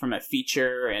perfect from a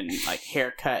feature and like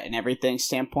haircut and everything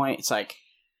standpoint. It's like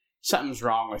something's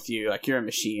wrong with you, like you're a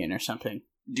machine or something.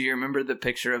 Do you remember the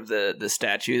picture of the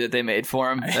statue that they made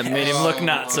for him that made him look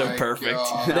not so my perfect?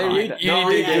 God. They No, re- I- You no,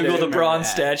 need yeah, to I Google the remember bronze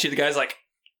that. statue. The guy's like,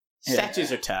 Yeah.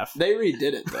 Statues are tough. They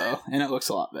redid it though, and it looks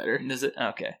a lot better. is it?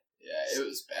 Okay. Yeah, it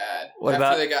was bad. What After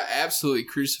about- they got absolutely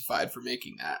crucified for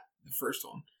making that, the first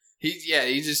one.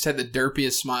 He just had the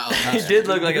derpiest smile. He did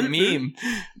look like a meme.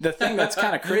 The thing that's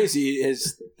kind of crazy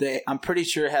is I'm pretty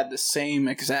sure had the same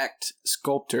exact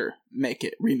sculptor remake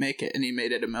it, and he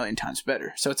made it 1,000,000 times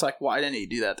better. So it's like, why didn't he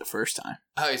do that the first time?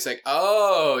 Oh, he's like,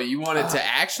 oh, you want it to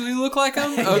actually look like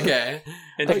him? Okay. Oh,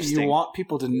 Interesting. you want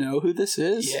people to know who this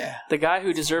is? Yeah. the guy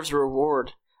who deserves a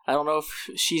reward. I don't know if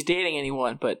she's dating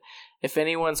anyone, but if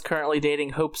anyone's currently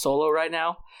dating Hope Solo right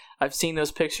now, I've seen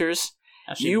those pictures.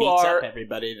 Now she You beats are- up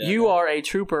everybody. You are a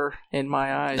trooper in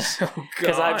my eyes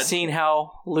because I've seen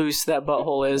how loose that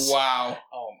butthole is. Wow.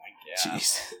 Oh my god.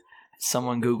 Jeez.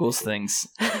 Someone Googles things.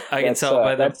 I can That's, tell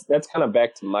by the. that's kind of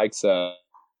back to Mike's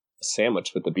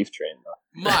sandwich with the beef train.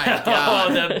 Though. My Oh,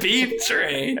 God. the beef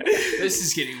train. This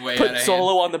is getting way out Put of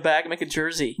Solo on the back, make a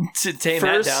jersey. To tame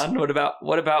First- that down. What about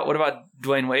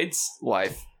Dwayne Wade's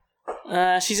wife?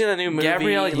 She's in a new movie.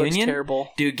 Gabrielle It looks Union? terrible.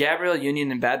 Dude, Gabrielle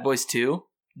Union and Bad Boys 2.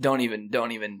 Don't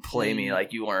even play me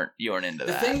like you weren't into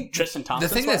The that. thing, Tristan the Thompson.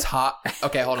 thing that's hot.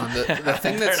 Okay, hold on. The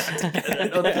thing that's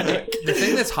the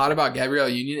thing that's hot about Gabrielle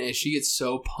Union is she gets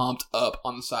so pumped up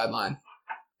on the sideline,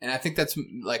 and I think that's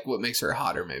like what makes her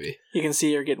hotter. Maybe. You can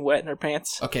see her getting wet in her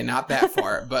pants. Okay, not that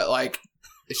far, but like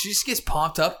she just gets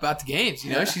pumped up about the games.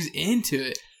 You know, she's into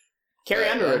it. Carrie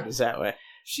Underwood was that way.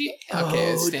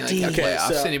 It's Stanley Cup Okay,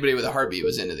 playoffs. so- Anybody with a heartbeat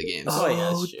was into the games. Oh, yeah,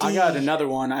 that's true. I got another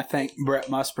one. I think Brett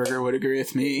Musburger would agree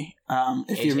with me.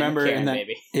 If AJ you remember, McCarron, in the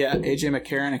maybe. AJ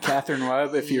McCarron and Catherine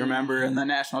Webb. If you remember in the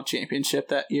national championship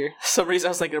that year, For some reason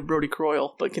I was thinking of Brody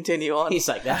Croyle, but continue on. He's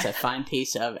like, that's a fine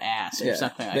piece of ass or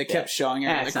something like they that. kept showing her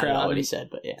in the That's not crowd. what he said,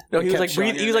 but yeah. No, They he was kept like showing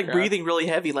breathing. her He in was the like crowd. breathing really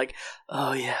heavy. Like,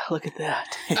 oh yeah, look at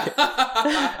that.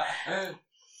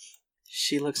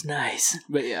 She looks nice.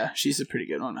 But yeah, she's a pretty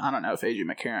good one. I don't know if AJ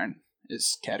McCarron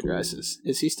is categorized as.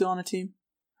 Is he still on a team?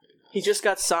 He just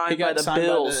got signed He got by the signed by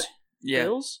Bills. Yeah.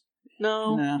 Bills?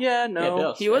 No. No. Yeah, no. Yeah,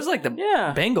 Bills. He was like the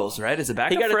Yeah. Bengals, right? As a He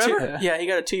backup got forever? he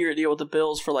got a 2-year deal with the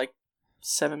Bills for like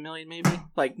 $7 million, maybe.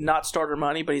 Like not starter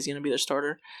money, but he's gonna be their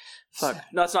starter. Fuck.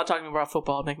 No, it's not talking about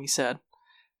football. It makes me sad.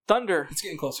 Thunder It's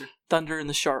getting closer. and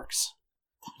the Sharks.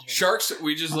 Sharks,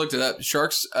 we just looked it up.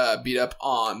 Sharks beat up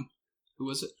on... Who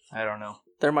was it? I don't know.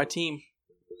 They're my team.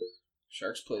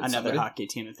 Sharks played Another somebody. hockey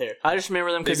team that they're. I just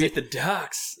remember them They because beat the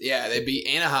Ducks. Yeah, they beat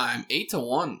Anaheim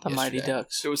 8-1 the Mighty yesterday.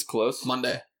 Ducks. It was close.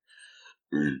 Monday.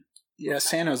 Yeah,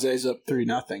 San Jose's up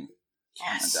 3-0 on the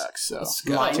Yes. Ducks. So Let's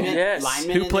go. Linemen, Yes.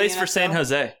 linemen Who in plays the for San NFL?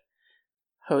 Jose?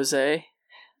 Jose.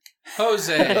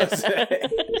 Jose.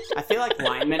 I feel like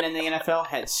linemen in the NFL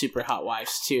had super hot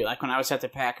wives too. Like when I was at the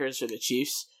Packers or the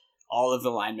Chiefs, all of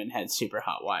the linemen had super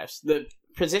hot wives. The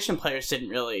position players didn't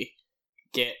really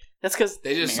get. That's because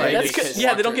They just Married like... that's because-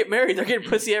 yeah, they don't get married. They're getting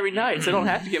pussy every night, so they don't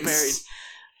have to get married.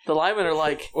 The linemen are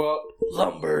like well,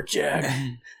 lumberjack.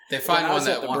 They when find I one was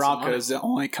that at the wants Broncos, the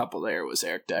only couple there was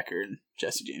Eric Decker and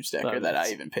Jesse James Decker that I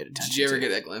even paid the money. attention Did you ever to. get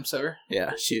that glimpse of her?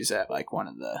 Yeah, she was at like one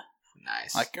of the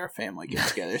Nice. our family get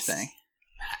together thing.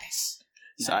 Nice.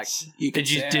 So Nice. could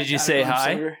Did you say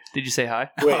hi? Did you say hi?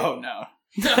 Oh no.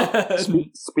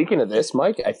 Speaking of this,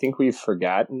 Mike, I think we've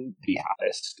forgotten the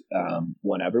hottest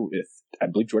one ever. With I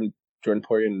believe Jordan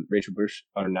Poirier and Rachel Bush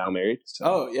are now married. So.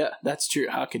 Oh yeah, that's true.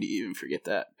 How could you even forget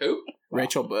that? Who?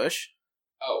 Rachel Bush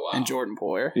Oh, wow. and Jordan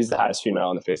Poirier. He's the hottest female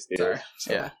on the face of the Sorry. earth.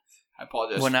 So. Yeah. I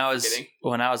apologize When for I was forgetting.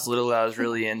 little, I was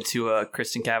really into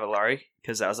Kristen Cavallari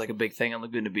because that was like a big thing on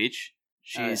Laguna Beach.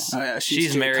 She's Oh, yeah,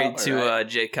 she's Jay married Cutler, to right?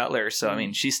 Jay Cutler, so I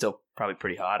mean she's still probably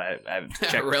pretty hot. I haven't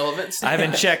checked. Relevant. I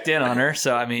haven't checked in on her,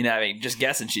 so I mean, just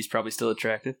guessing she's probably still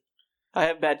attractive. I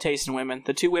have bad taste in women.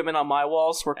 The 2 women on my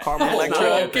walls were Carmen That's Electra.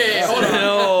 not Okay, good. hold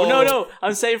on. No.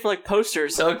 I'm saying for like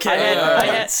posters. Okay, I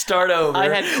had start over. I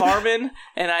had Carmen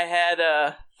and I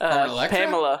had Carmen Electra?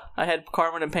 Pamela. I had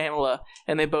Carmen and Pamela,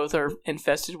 and they both are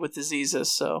infested with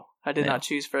diseases. So I did Yeah. not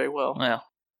choose very well. Well,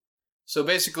 So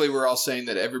basically, we're all saying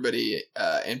that everybody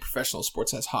in professional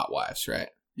sports has hot wives, right?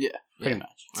 Pretty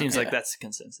much. seems Okay. like that's the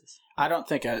consensus. I don't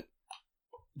think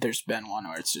there's been one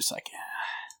where it's just like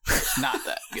not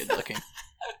that good looking.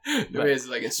 Maybe it's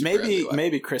like a super ugly wife.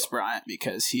 Maybe Chris Bryant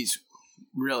because he's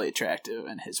really attractive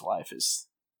and his wife is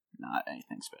not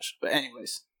anything special. But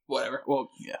anyways, Whatever.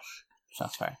 well, yeah.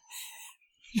 Shots fired.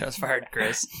 Shots fired,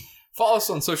 Chris. Follow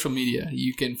us on social media.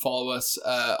 You can follow us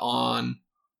on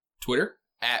Twitter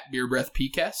at Beer Breath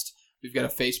PCast. We've got a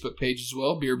Facebook page as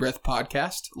well, Beer Breath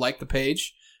Podcast. Like the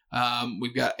page.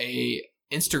 We've got a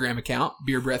Instagram account,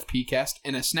 Beer Breath PCast,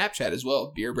 and a Snapchat as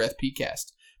well, Beer Breath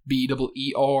PCast. BEERBREATH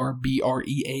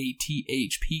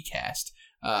PCast.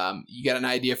 You got an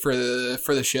idea for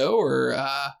the show or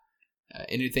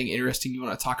anything interesting you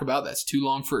want to talk about that's too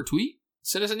long for a tweet?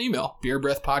 Send us an email,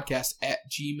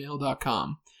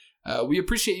 beerbreathpodcast@gmail.com. We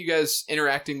appreciate you guys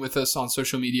interacting with us on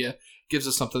social media. Gives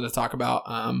us something to talk about,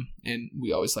 and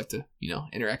we always like to,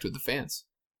 interact with the fans.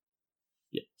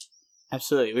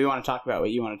 Absolutely. We want to talk about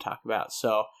what you want to talk about.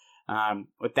 So,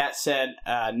 with that said,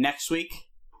 next week,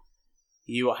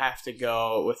 you will have to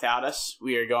go without us.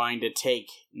 We are going to take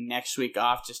next week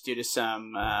off just due to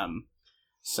some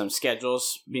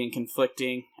schedules being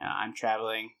conflicting. I'm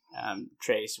traveling.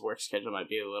 Trey's work schedule might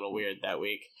be a little weird that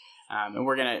week. And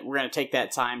we're gonna take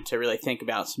that time to really think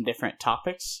about some different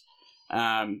topics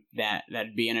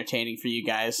that'd be entertaining for you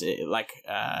guys. Like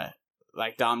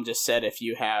Dom just said, if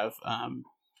you have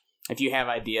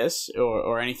ideas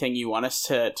or anything you want us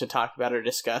to talk about or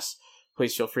discuss,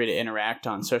 please feel free to interact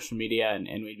on social media, and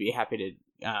we'd be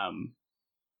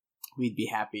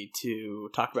happy to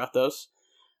talk about those.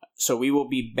 So we will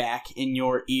be back in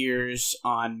your ears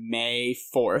on May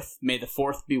 4th. May the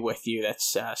 4th be with you.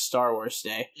 That's Star Wars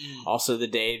Day. Also the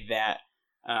day that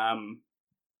I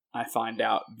find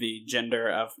out the gender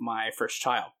of my first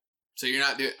child. So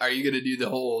are you going to do the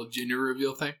whole gender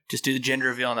reveal thing? Just do the gender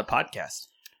reveal on the podcast.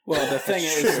 Well, the thing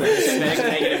is,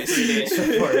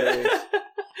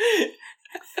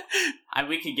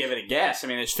 We could give it a guess. I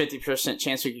mean, there's 50%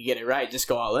 chance we could get it right. Just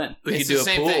go all in. We It's could do the a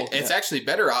same pool. thing. It's actually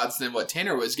better odds than what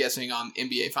Tanner was guessing on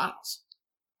NBA Finals.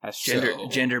 That's true.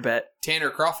 Gender bet. Tanner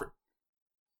Crawford.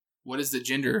 What is the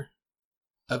gender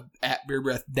of at Beer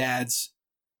Breath Dad's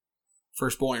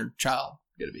firstborn child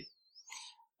going to be?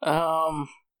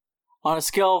 On a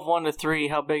scale of 1 to 3,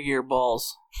 how big are your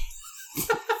balls?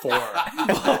 4.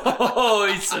 Oh,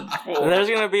 he said 4. There's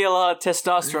going to be a lot of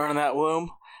testosterone in that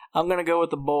womb. I'm going to go with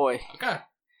the boy. Okay.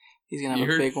 He's going to have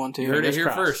a big one, too. You heard it here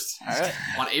Fingers first. All right.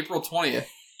 On April 20th,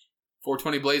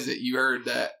 420 Blaze It, you heard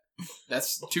that.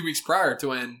 That's 2 weeks prior to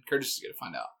when Curtis is going to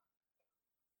find out.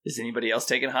 Is anybody else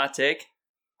taking a hot take?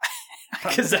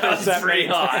 Because that There's was that pretty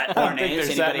many- hot. I don't think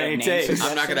there's that many takes.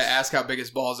 I'm not going to ask how big his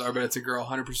balls are, but it's a girl,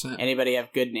 100%. Anybody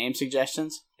have good name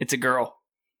suggestions? It's a girl.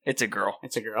 It's a girl.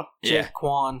 It's a girl. Yeah.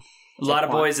 Jaquan, A lot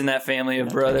of boys in that family of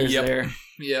brothers Yep. there.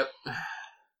 Yep.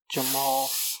 Jamal.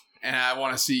 And I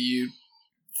want to see you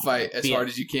fight as Be a- hard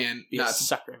as you can. Be a Not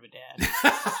sucker of a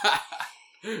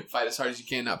dad. fight as hard as you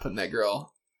can, not putting that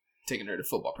girl, taking her to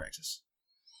football practice.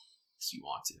 So you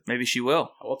want to. Maybe she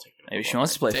will. I will take it. Maybe she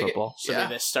wants to play Take it. football. She'll Yeah.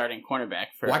 be the starting cornerback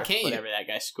for Why can't you? whatever that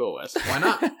guy's school was. Why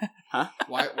not? Huh?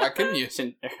 Why couldn't you?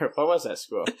 What was that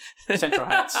school? Central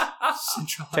Heights.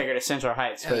 Central Take her to Central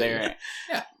Heights where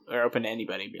Yeah. they're open to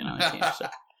anybody being on the team. So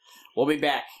we'll be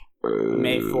back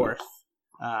May 4th.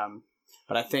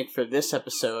 But I think for this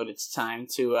episode, it's time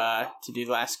to do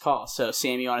the last call. So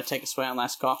Sam, you want to take us away on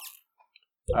last call?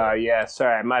 Yeah,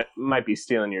 sorry, I might be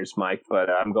stealing yours, Mike,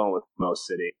 but I'm going with Mo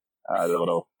City, the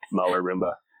little mower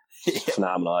Roomba.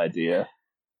 Phenomenal idea.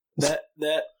 That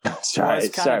Sorry, was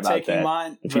kind sorry of about taking that.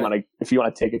 mine. If you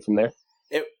want to take it from there.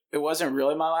 It wasn't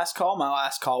really my last call. My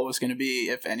last call was going to be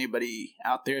if anybody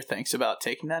out there thinks about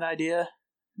taking that idea,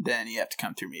 then you have to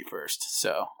come through me first.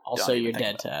 So Also, don't even you're think dead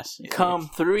about to us. it. Come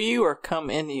through you or come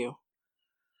in you?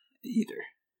 Either.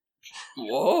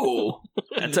 Whoa.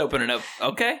 That's opening up.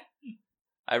 Okay.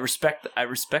 I respect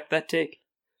that take.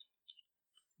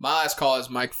 My last call is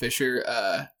Mike Fisher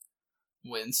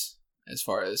wins as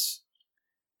far as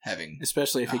having.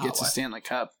 Especially if he Oh, gets a what? Stanley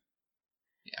Cup.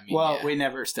 I mean, Well, yeah. we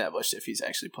never established if he's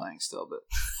actually playing still, but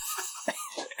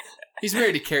He's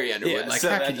married to Carrie Underwood. Like, so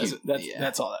how that can you? doesn't-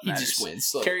 that's all that He matters. just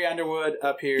wins. Look, Carrie Underwood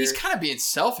up here. he's kind of being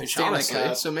selfish, Stanley honestly.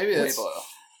 Cup, So maybe way that's below.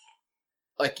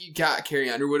 like you got Carrie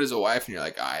Underwood as a wife, and you're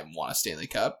like, I want a Stanley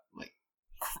Cup. Like,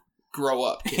 grow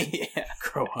up, kid. Yeah.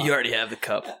 Grow up. You already have the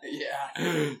cup.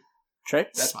 yeah, Trey?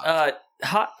 that's my.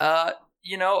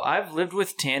 I've lived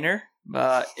with Tanner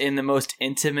in the most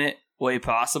intimate way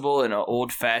possible in an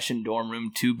old-fashioned dorm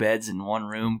room, 2 beds in 1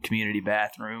 room, community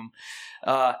bathroom.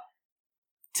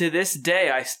 To this day,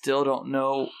 I still don't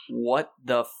know what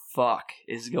the fuck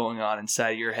is going on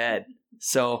inside your head.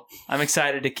 So I'm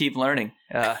excited to keep learning.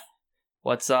 I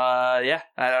don't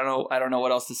know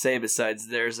what else to say besides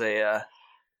there's a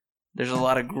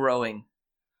lot of growing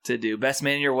to do. Best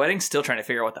man in your wedding, still trying to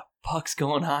figure out what the fuck's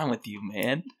going on with you,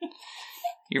 man.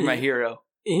 You're my hero.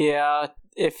 Yeah,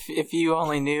 if you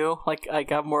only knew, like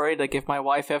I'm worried, like if my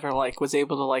wife ever was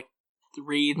able to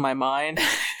read my mind,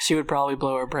 she would probably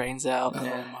blow her brains out. Oh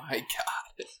my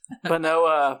god! But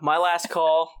no, my last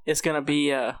call is gonna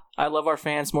be. I love our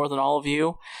fans more than all of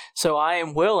you, so I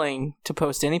am willing to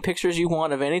post any pictures you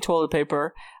want of any toilet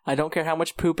paper. I don't care how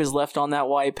much poop is left on that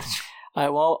wipe. I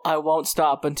won't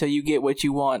stop until you get what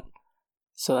you want.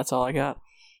 So that's all I got.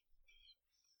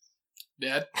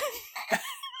 Dad,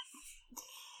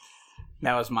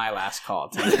 That was my last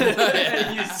call. you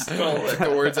stole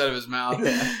the words out of his mouth.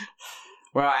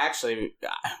 Well, actually,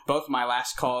 both my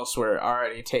last calls were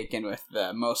already taken with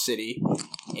the Mo City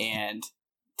and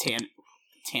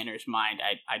Tanner's mind.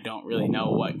 I don't really know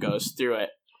what goes through it.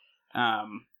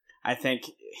 I think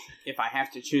if I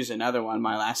have to choose another one,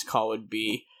 my last call would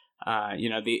be,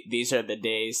 these are the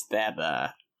days that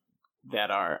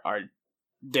are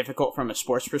difficult from a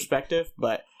sports perspective,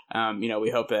 but we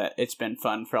hope that it's been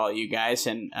fun for all you guys,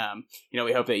 and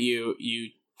we hope that you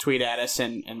tweet at us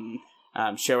and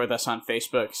share with us on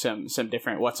Facebook some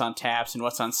different what's on taps and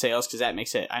what's on sales, because it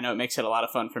makes it a lot of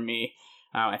fun for me.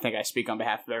 I think I speak on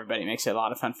behalf of everybody. It makes it a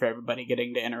lot of fun for everybody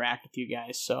getting to interact with you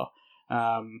guys. So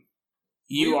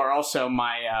you are also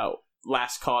my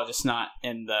last call, just not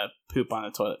in the poop on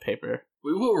the toilet paper.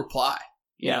 We will reply.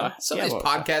 Yeah, Some of these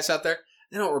podcasts out there,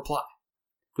 they don't reply.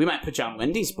 We might put you on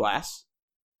Wendy's blast.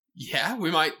 Yeah,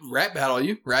 we might rap battle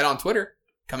you right on Twitter.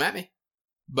 Come at me.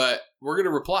 But we're going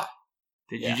to reply.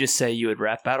 Did you just say you would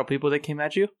rap battle people that came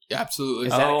at you? Yeah, absolutely.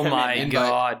 Is that Oh a my commitment?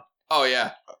 god. Oh,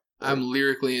 yeah. I'm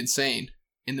lyrically insane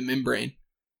in the membrane.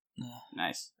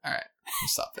 Nice. All right. I'll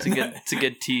stop It's there. a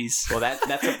good tease. Well, that's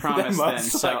a promise That then.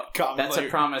 must, So come that's a later.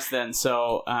 promise then.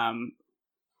 So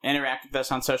interact with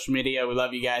us on social media. We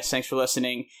love you guys. Thanks for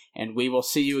listening, and we will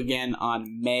see you again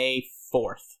on May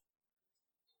 4th.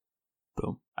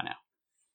 Boom. Bye now.